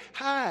 hey,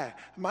 hi,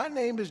 my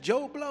name is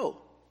Joe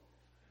Blow.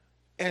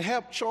 And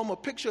show them a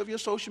picture of your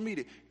social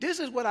media. This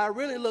is what I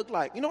really look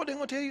like. You know what they're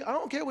going to tell you? I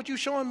don't care what you're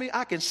showing me.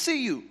 I can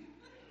see you.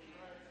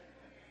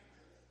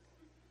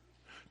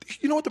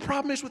 You know what the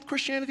problem is with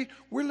Christianity?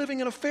 We're living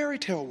in a fairy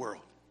tale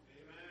world.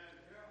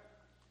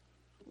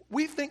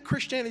 We think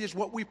Christianity is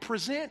what we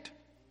present.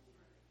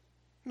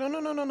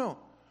 No.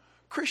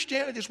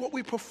 Christianity is what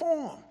we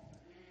perform.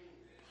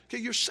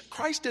 Okay,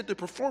 Christ did the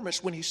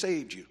performance when he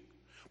saved you.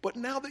 But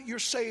now that you're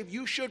saved,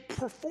 you should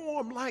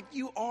perform like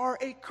you are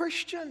a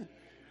Christian.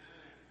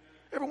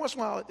 Every once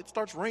in a while, it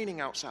starts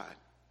raining outside.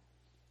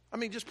 I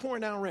mean, just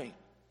pouring down rain.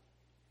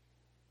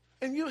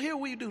 And you'll hear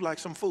what you do like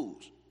some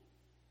fools.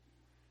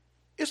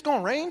 It's going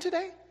to rain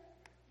today?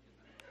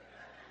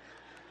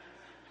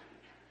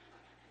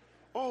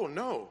 Oh,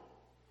 no.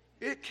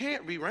 It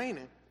can't be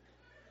raining.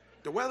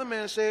 The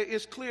weatherman said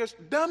it's clear.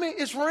 Dummy,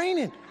 it's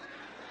raining.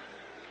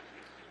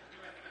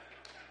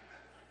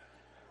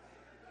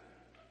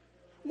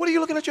 What are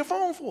you looking at your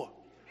phone for?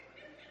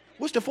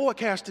 What's the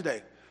forecast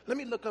today? Let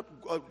me look up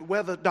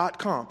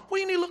weather.com. What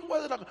do you need to look at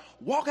weather.com?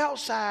 Walk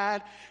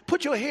outside,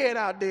 put your head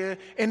out there,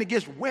 and it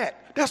gets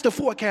wet. That's the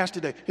forecast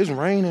today. It's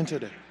raining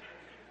today.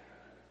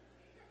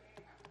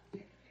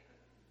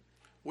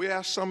 We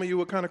asked some of you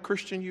what kind of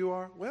Christian you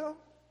are. Well,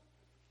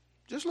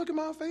 just look at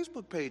my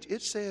Facebook page.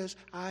 It says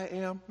I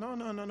am. No.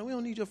 We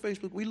don't need your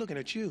Facebook. We're looking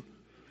at you.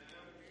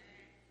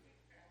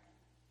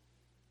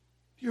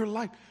 your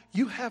life.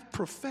 You have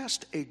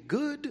professed a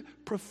good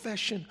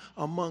profession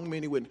among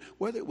many witnesses.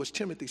 Whether it was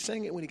Timothy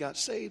saying it when he got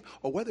saved,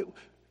 or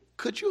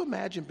could you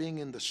imagine being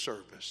in the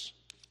service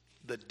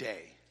the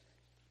day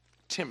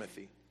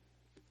Timothy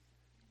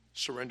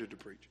surrendered to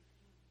preach?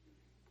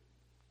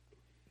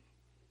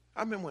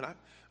 I remember when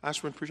I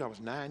surrendered to preach, I was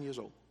 9 years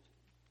old.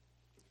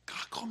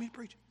 God called me to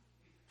preach.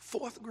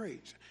 4th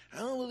grade. I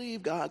don't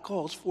believe God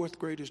calls 4th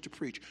graders to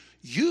preach.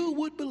 You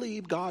would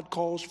believe God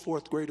calls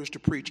 4th graders to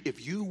preach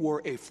if you were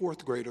a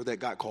 4th grader that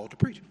got called to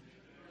preach.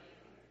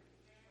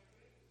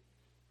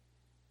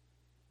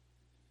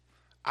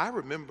 I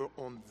remember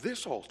on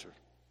this altar,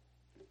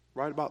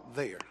 right about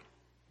there,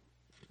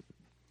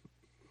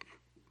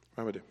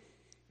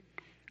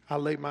 I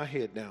laid my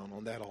head down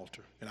on that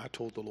altar and I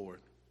told the Lord,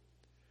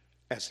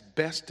 as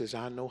best as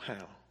I know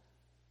how,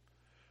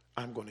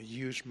 I'm going to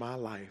use my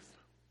life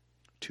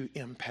to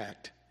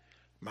impact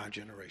my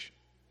generation.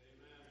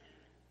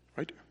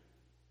 Right there.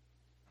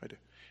 Right there.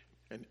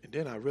 And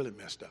then I really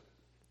messed up.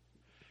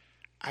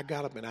 I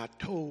got up and I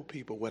told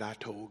people what I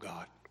told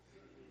God.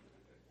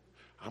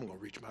 I'm going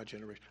to reach my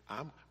generation.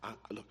 I'm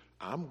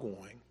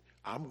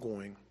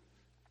going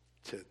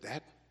to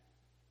that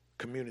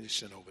community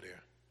center over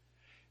there,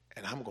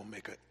 and I'm going to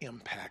make an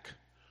impact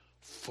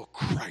for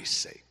Christ's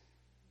sake.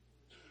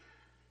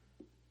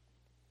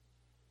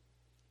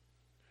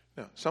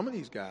 Now, some of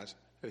these guys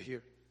that are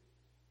here,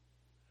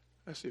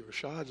 I see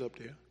Rashad's up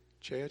there,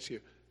 Chad's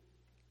here.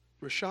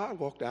 Rashad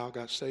walked out,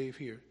 got saved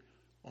here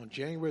on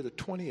January the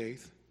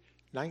 28th,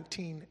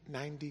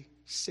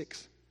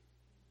 1996.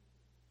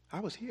 I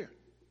was here.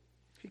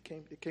 He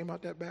came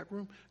out that back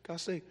room,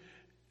 got saved.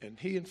 And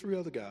he and 3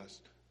 other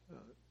guys,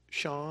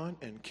 Sean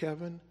and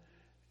Kevin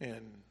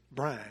and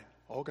Brian,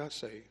 all got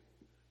saved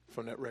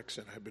from that rec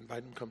center. I had been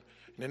invited them to come.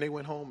 And then they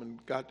went home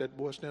and got that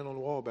boy standing on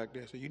the wall back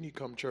there and said, you need to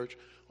come to church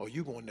or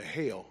you going to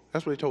hell.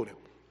 That's what they told him.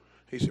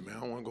 He said, man, I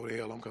don't want to go to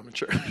hell. I'm coming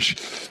to church.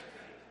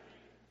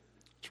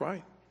 That's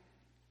right.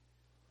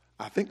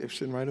 I think they're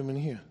sitting right in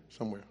here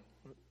somewhere.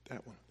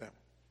 That one.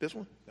 This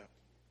one?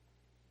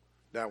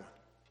 That one.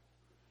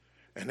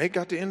 And they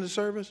got to the end of the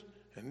service,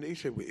 and they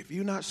said, well, if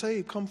you're not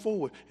saved, come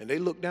forward. And they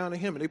looked down at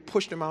him, and they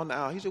pushed him out in the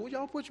aisle. He said, what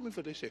y'all pushing me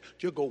for? They said,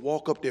 just go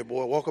walk up there,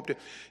 boy, walk up there.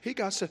 He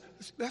got saved.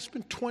 That's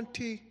been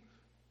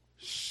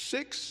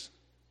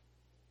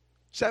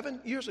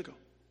 7 years ago.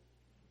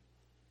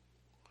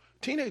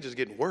 Teenagers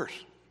getting worse.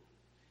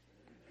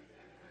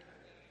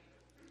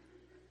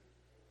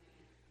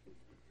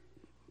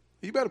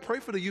 You better pray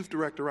for the youth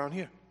director around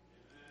here.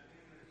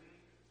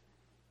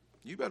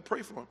 You better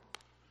pray for him.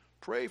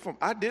 Pray for him.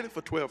 I did it for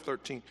 12,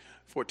 13,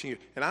 14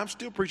 years. And I'm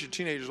still preaching to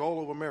teenagers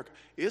all over America.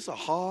 It's a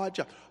hard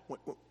job.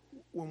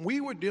 When I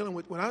was dealing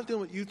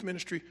with youth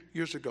ministry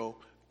years ago,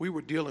 we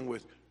were dealing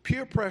with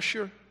peer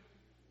pressure,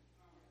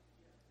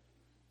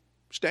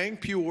 staying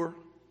pure,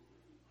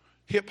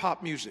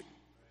 hip-hop music.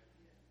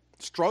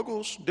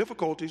 Struggles,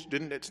 difficulties, they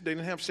didn't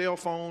have cell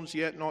phones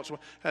yet. And also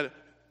had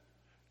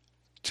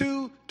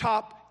 2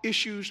 top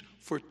issues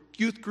for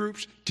youth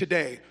groups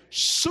today: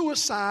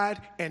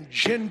 suicide and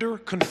gender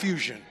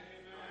confusion.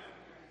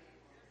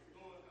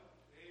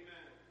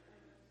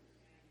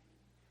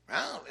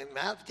 Well,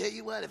 I'll tell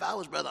you what, if I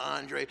was Brother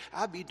Andre,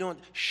 I'd be doing,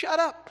 shut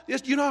up.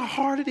 You know how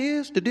hard it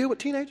is to deal with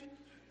teenagers?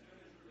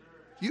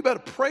 You better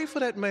pray for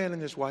that man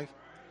and his wife.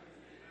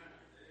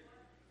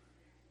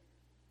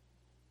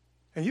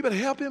 And you better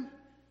help him.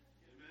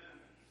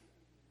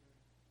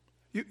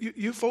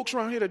 You folks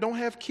around here that don't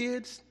have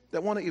kids,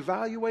 that want to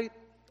evaluate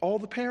all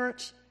the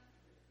parents,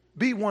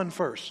 be one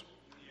first.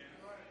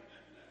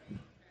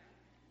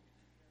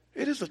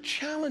 It is a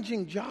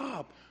challenging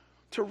job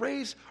to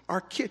raise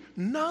our kids.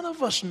 None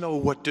of us know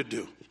what to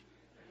do.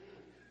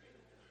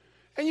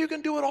 And you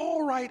can do it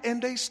all right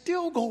and they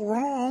still go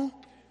wrong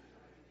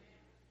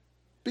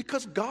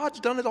because God's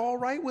done it all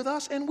right with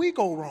us and we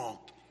go wrong.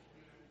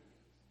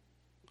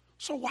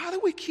 So why do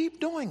we keep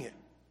doing it?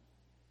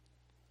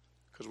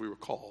 Because we were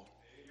called.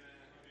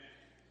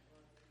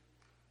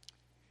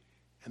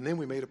 And then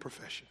we made a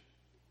profession.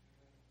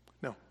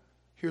 Now,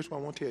 here's what I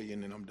want to tell you,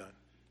 and then I'm done.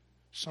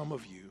 Some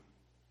of you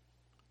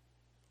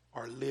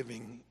are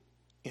living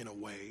in a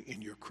way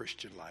in your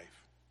Christian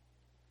life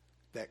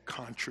that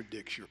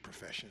contradicts your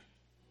profession.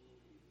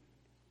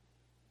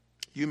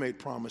 You made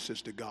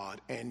promises to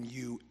God, and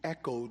you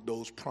echoed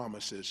those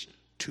promises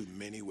to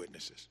many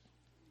witnesses.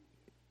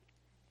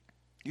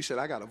 You said,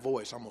 I got a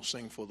voice, I'm going to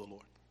sing for the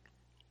Lord.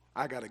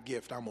 I got a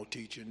gift, I'm going to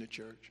teach in the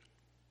church.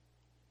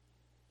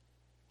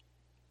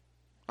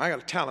 I got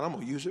a talent, I'm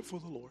going to use it for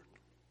the Lord.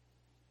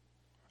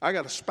 I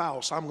got a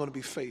spouse, I'm going to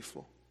be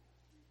faithful.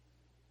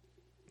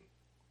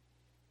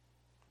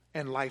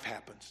 And life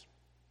happens.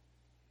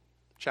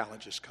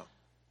 Challenges come.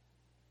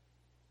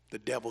 The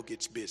devil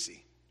gets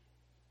busy.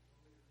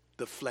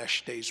 The flesh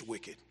stays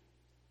wicked.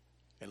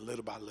 And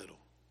little by little,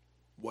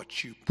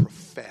 what you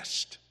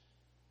professed,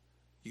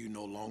 you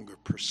no longer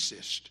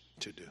persist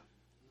to do.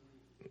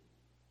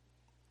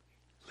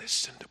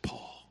 Listen to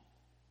Paul.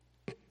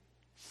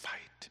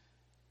 Fight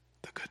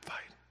the good fight.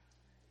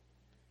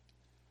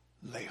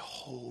 Lay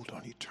hold hold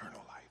on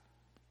eternal life,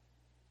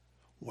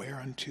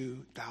 whereunto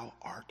thou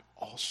art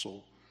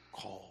also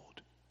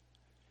called,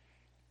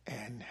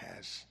 and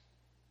has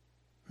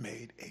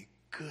made a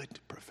good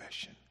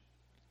profession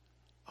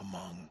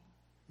among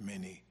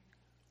many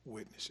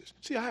witnesses.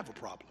 See, I have a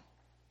problem.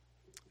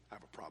 I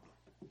have a problem.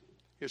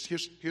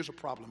 Here's a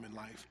problem in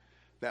life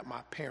that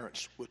my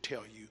parents will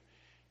tell you.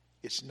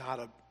 It is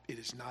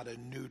not a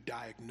new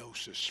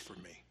diagnosis for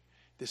me.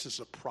 This is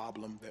a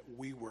problem that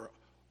we were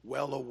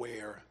well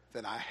aware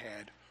that I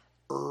had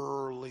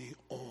early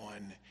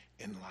on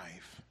in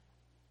life.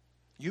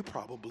 You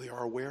probably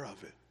are aware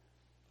of it.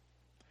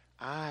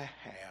 I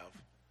have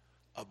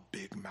a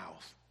big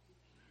mouth.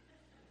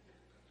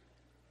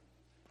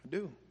 I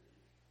do.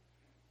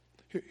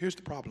 Here's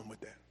the problem with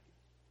that.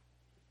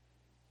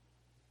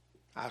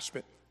 I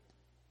spent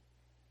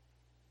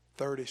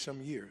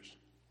 30-some years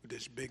with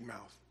this big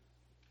mouth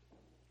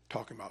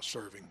talking about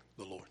serving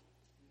the Lord.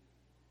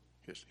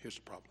 Here's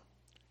the problem.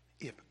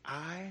 If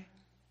I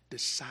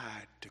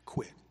decide to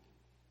quit,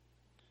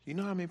 you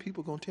know how many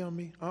people are going to tell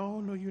me, oh,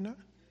 no, you're not?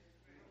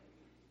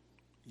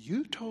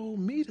 You told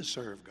me to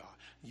serve God.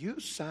 You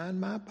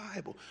signed my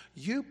Bible.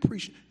 You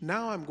preached.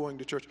 Now I'm going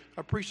to church.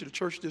 I preached at a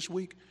church this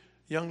week.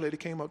 A young lady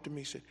came up to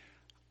me and said,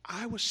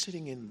 I was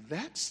sitting in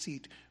that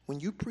seat when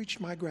you preached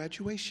my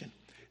graduation.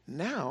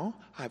 Now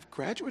I've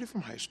graduated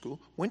from high school,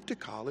 went to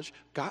college,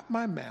 got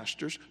my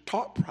master's,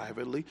 taught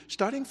privately,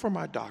 studying for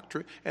my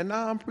doctorate, and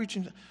now I'm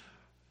preaching.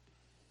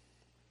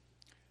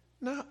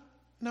 Now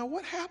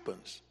what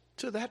happens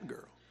to that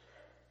girl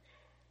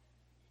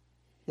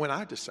when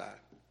I decide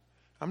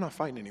I'm not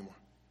fighting anymore?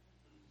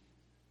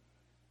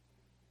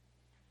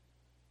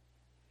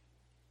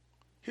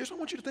 Here's what I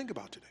want you to think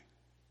about today.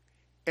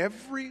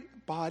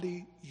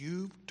 Everybody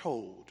you've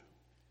told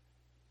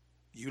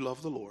you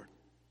love the Lord,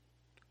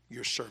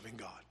 you're serving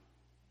God.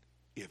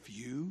 If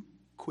you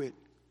quit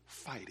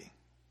fighting,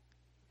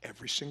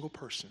 every single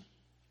person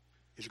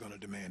is going to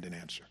demand an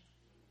answer.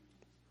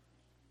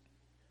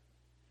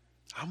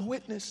 I'm a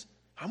witness.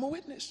 I'm a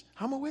witness.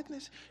 I'm a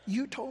witness.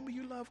 You told me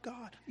you love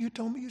God. You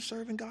told me you're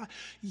serving God.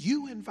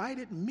 You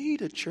invited me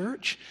to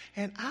church,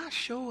 and I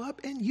show up,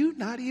 and you're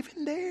not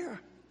even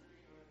there.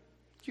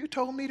 You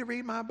told me to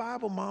read my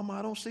Bible, Mama.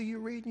 I don't see you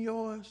reading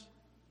yours.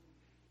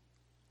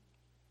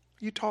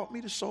 You taught me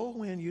to soul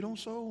win. You don't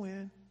soul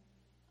win.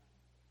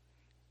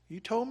 You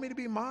told me to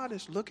be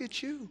modest. Look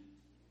at you.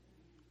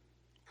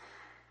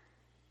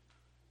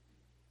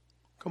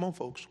 Come on,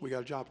 folks. We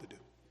got a job to do.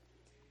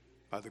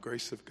 By the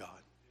grace of God.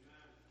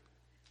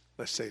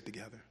 Let's say it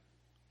together.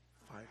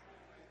 Fight.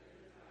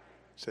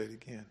 Say it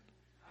again.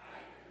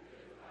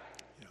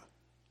 Yeah.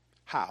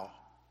 How?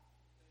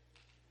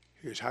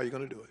 Here's how you're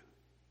going to do it.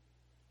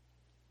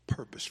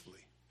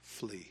 Purposefully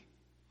flee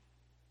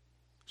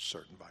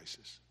certain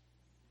vices.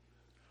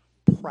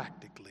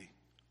 Practically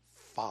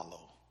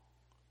follow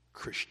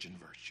Christian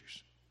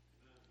virtues.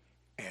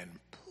 And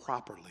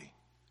properly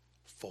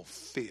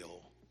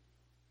fulfill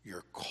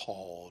your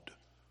called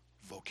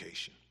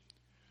vocation.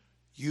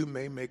 You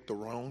may make the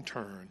wrong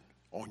turn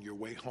on your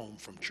way home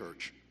from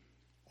church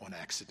on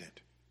accident.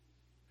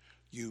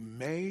 You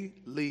may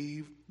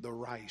leave the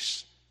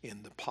rice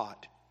in the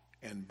pot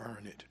and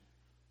burn it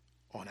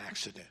on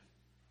accident.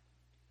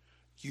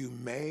 You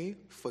may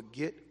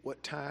forget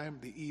what time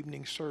the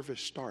evening service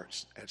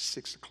starts at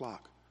 6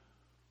 o'clock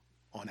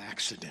on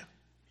accident.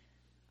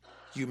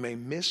 You may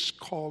miss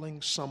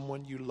calling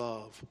someone you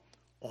love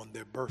on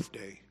their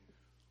birthday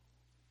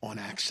on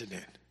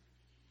accident.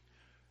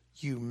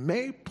 You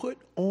may put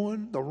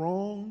on the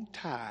wrong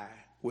tie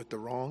with the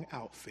wrong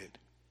outfit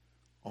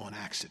on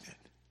accident.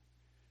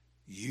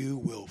 You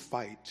will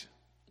fight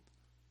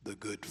the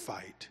good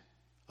fight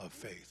of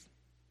faith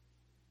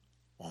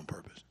on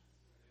purpose.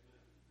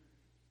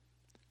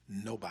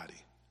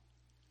 Nobody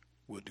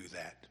will do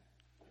that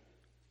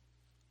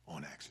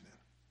on accident.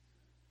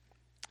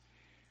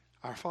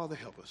 Our Father,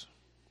 help us.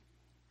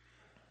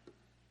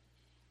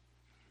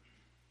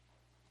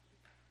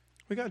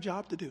 We got a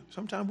job to do.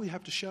 Sometimes we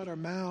have to shut our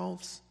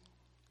mouths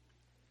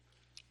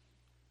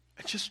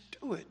and just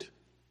do it.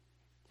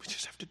 We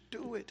just have to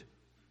do it.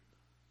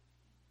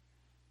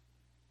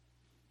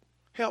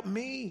 Help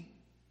me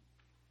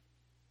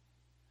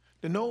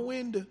to know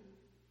when to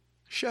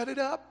shut it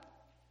up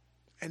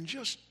and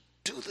just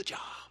do the job.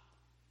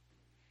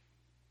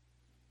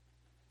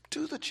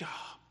 Do the job.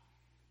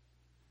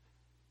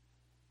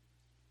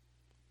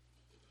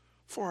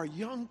 For our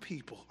young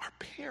people, our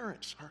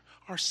parents,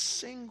 our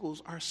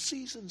singles, our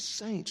seasoned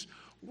saints,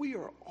 we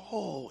are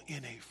all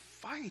in a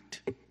fight.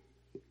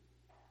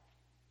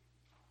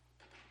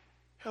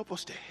 Help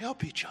us to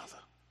help each other.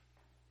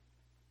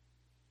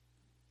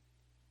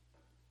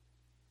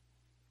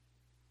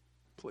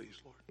 Please,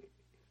 Lord.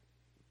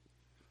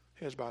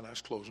 Heads bowed,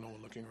 eyes closed, no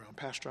one looking around.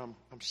 Pastor,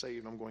 I'm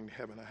saved. I'm going to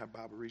heaven. I have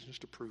Bible reasons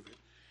to prove it.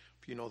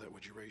 If you know that,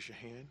 would you raise your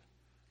hand?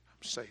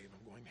 I'm saved.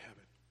 I'm going to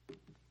heaven.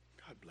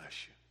 God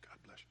bless you. God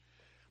bless you.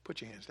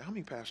 Put your hands down. How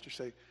many pastors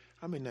say,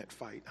 I'm in that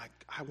fight.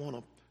 I want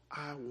to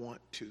I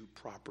want to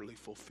properly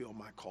fulfill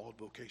my called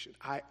vocation.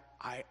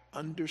 I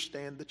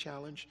understand the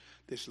challenge,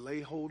 this lay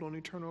hold on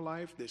eternal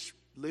life, this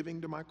living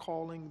to my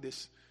calling,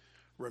 this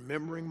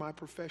remembering my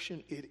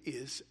profession. It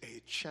is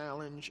a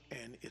challenge,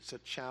 and it's a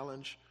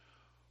challenge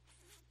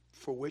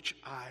for which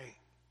I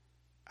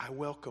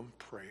welcome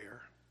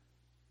prayer.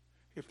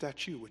 If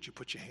that's you, would you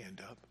put your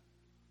hand up?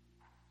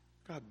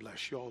 God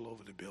bless you all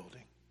over the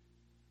building.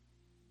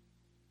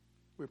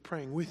 We're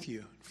praying with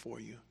you, for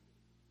you,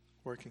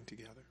 working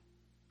together.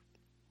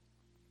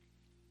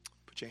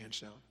 Put your hands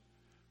down.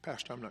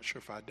 Pastor, I'm not sure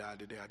if I died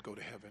today, I'd go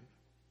to heaven.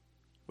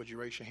 Would you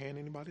raise your hand?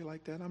 Anybody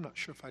like that? I'm not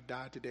sure if I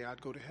died today,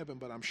 I'd go to heaven,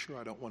 but I'm sure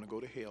I don't want to go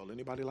to hell.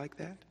 Anybody like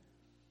that?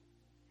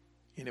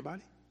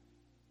 Anybody?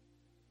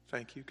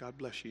 Thank you. God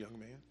bless you, young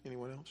man.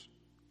 Anyone else?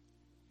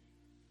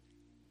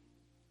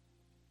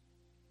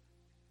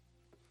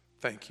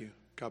 Thank you.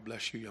 God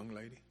bless you, young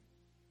lady.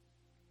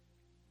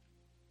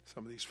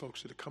 Some of these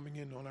folks that are coming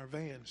in on our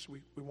vans,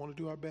 we want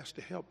to do our best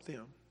to help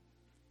them.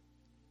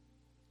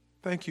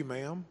 Thank you,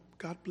 ma'am.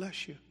 God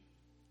bless you.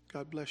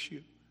 God bless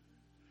you.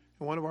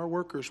 And one of our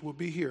workers will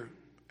be here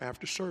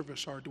after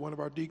service. One of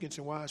our deacons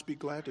and wives be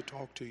glad to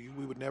talk to you.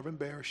 We would never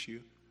embarrass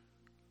you.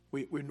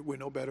 We're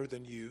no better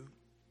than you.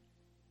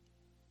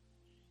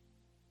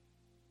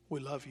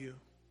 We love you.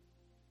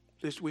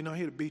 We're not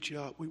here to beat you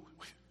up.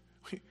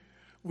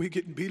 We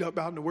getting beat up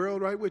out in the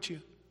world right with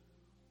you.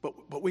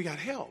 But we got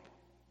help.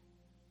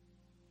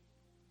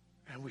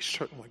 And we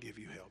certainly give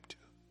you help too.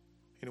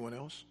 Anyone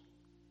else?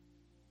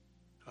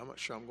 I'm not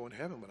sure I'm going to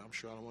heaven, but I'm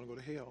sure I don't want to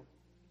go to hell.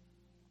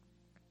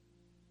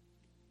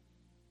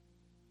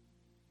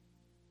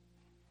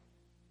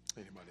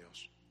 Anybody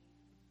else?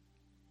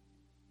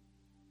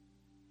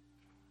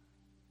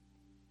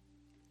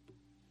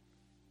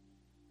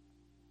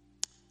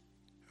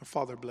 And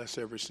Father, bless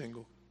every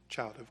single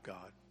child of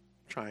God,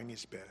 trying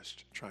his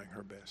best, trying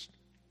her best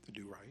to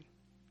do right.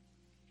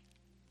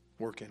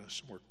 Work in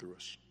us, work through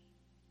us.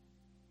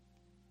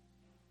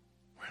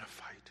 We're in a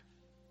fight.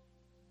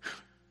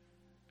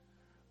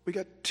 We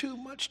got too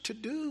much to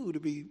do to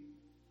be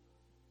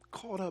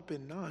caught up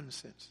in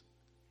nonsense.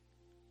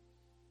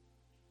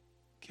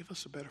 Give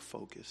us a better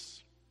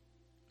focus,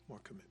 more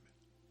commitment.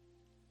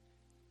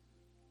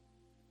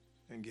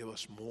 And give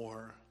us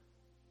more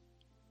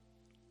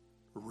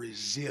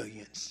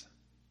resilience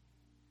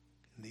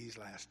in these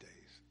last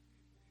days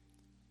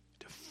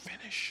to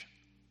finish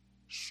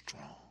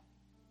strong.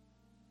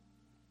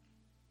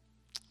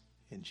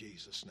 In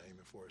Jesus' name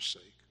and for his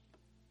sake.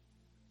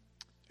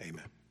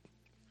 Amen.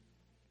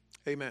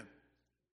 Amen.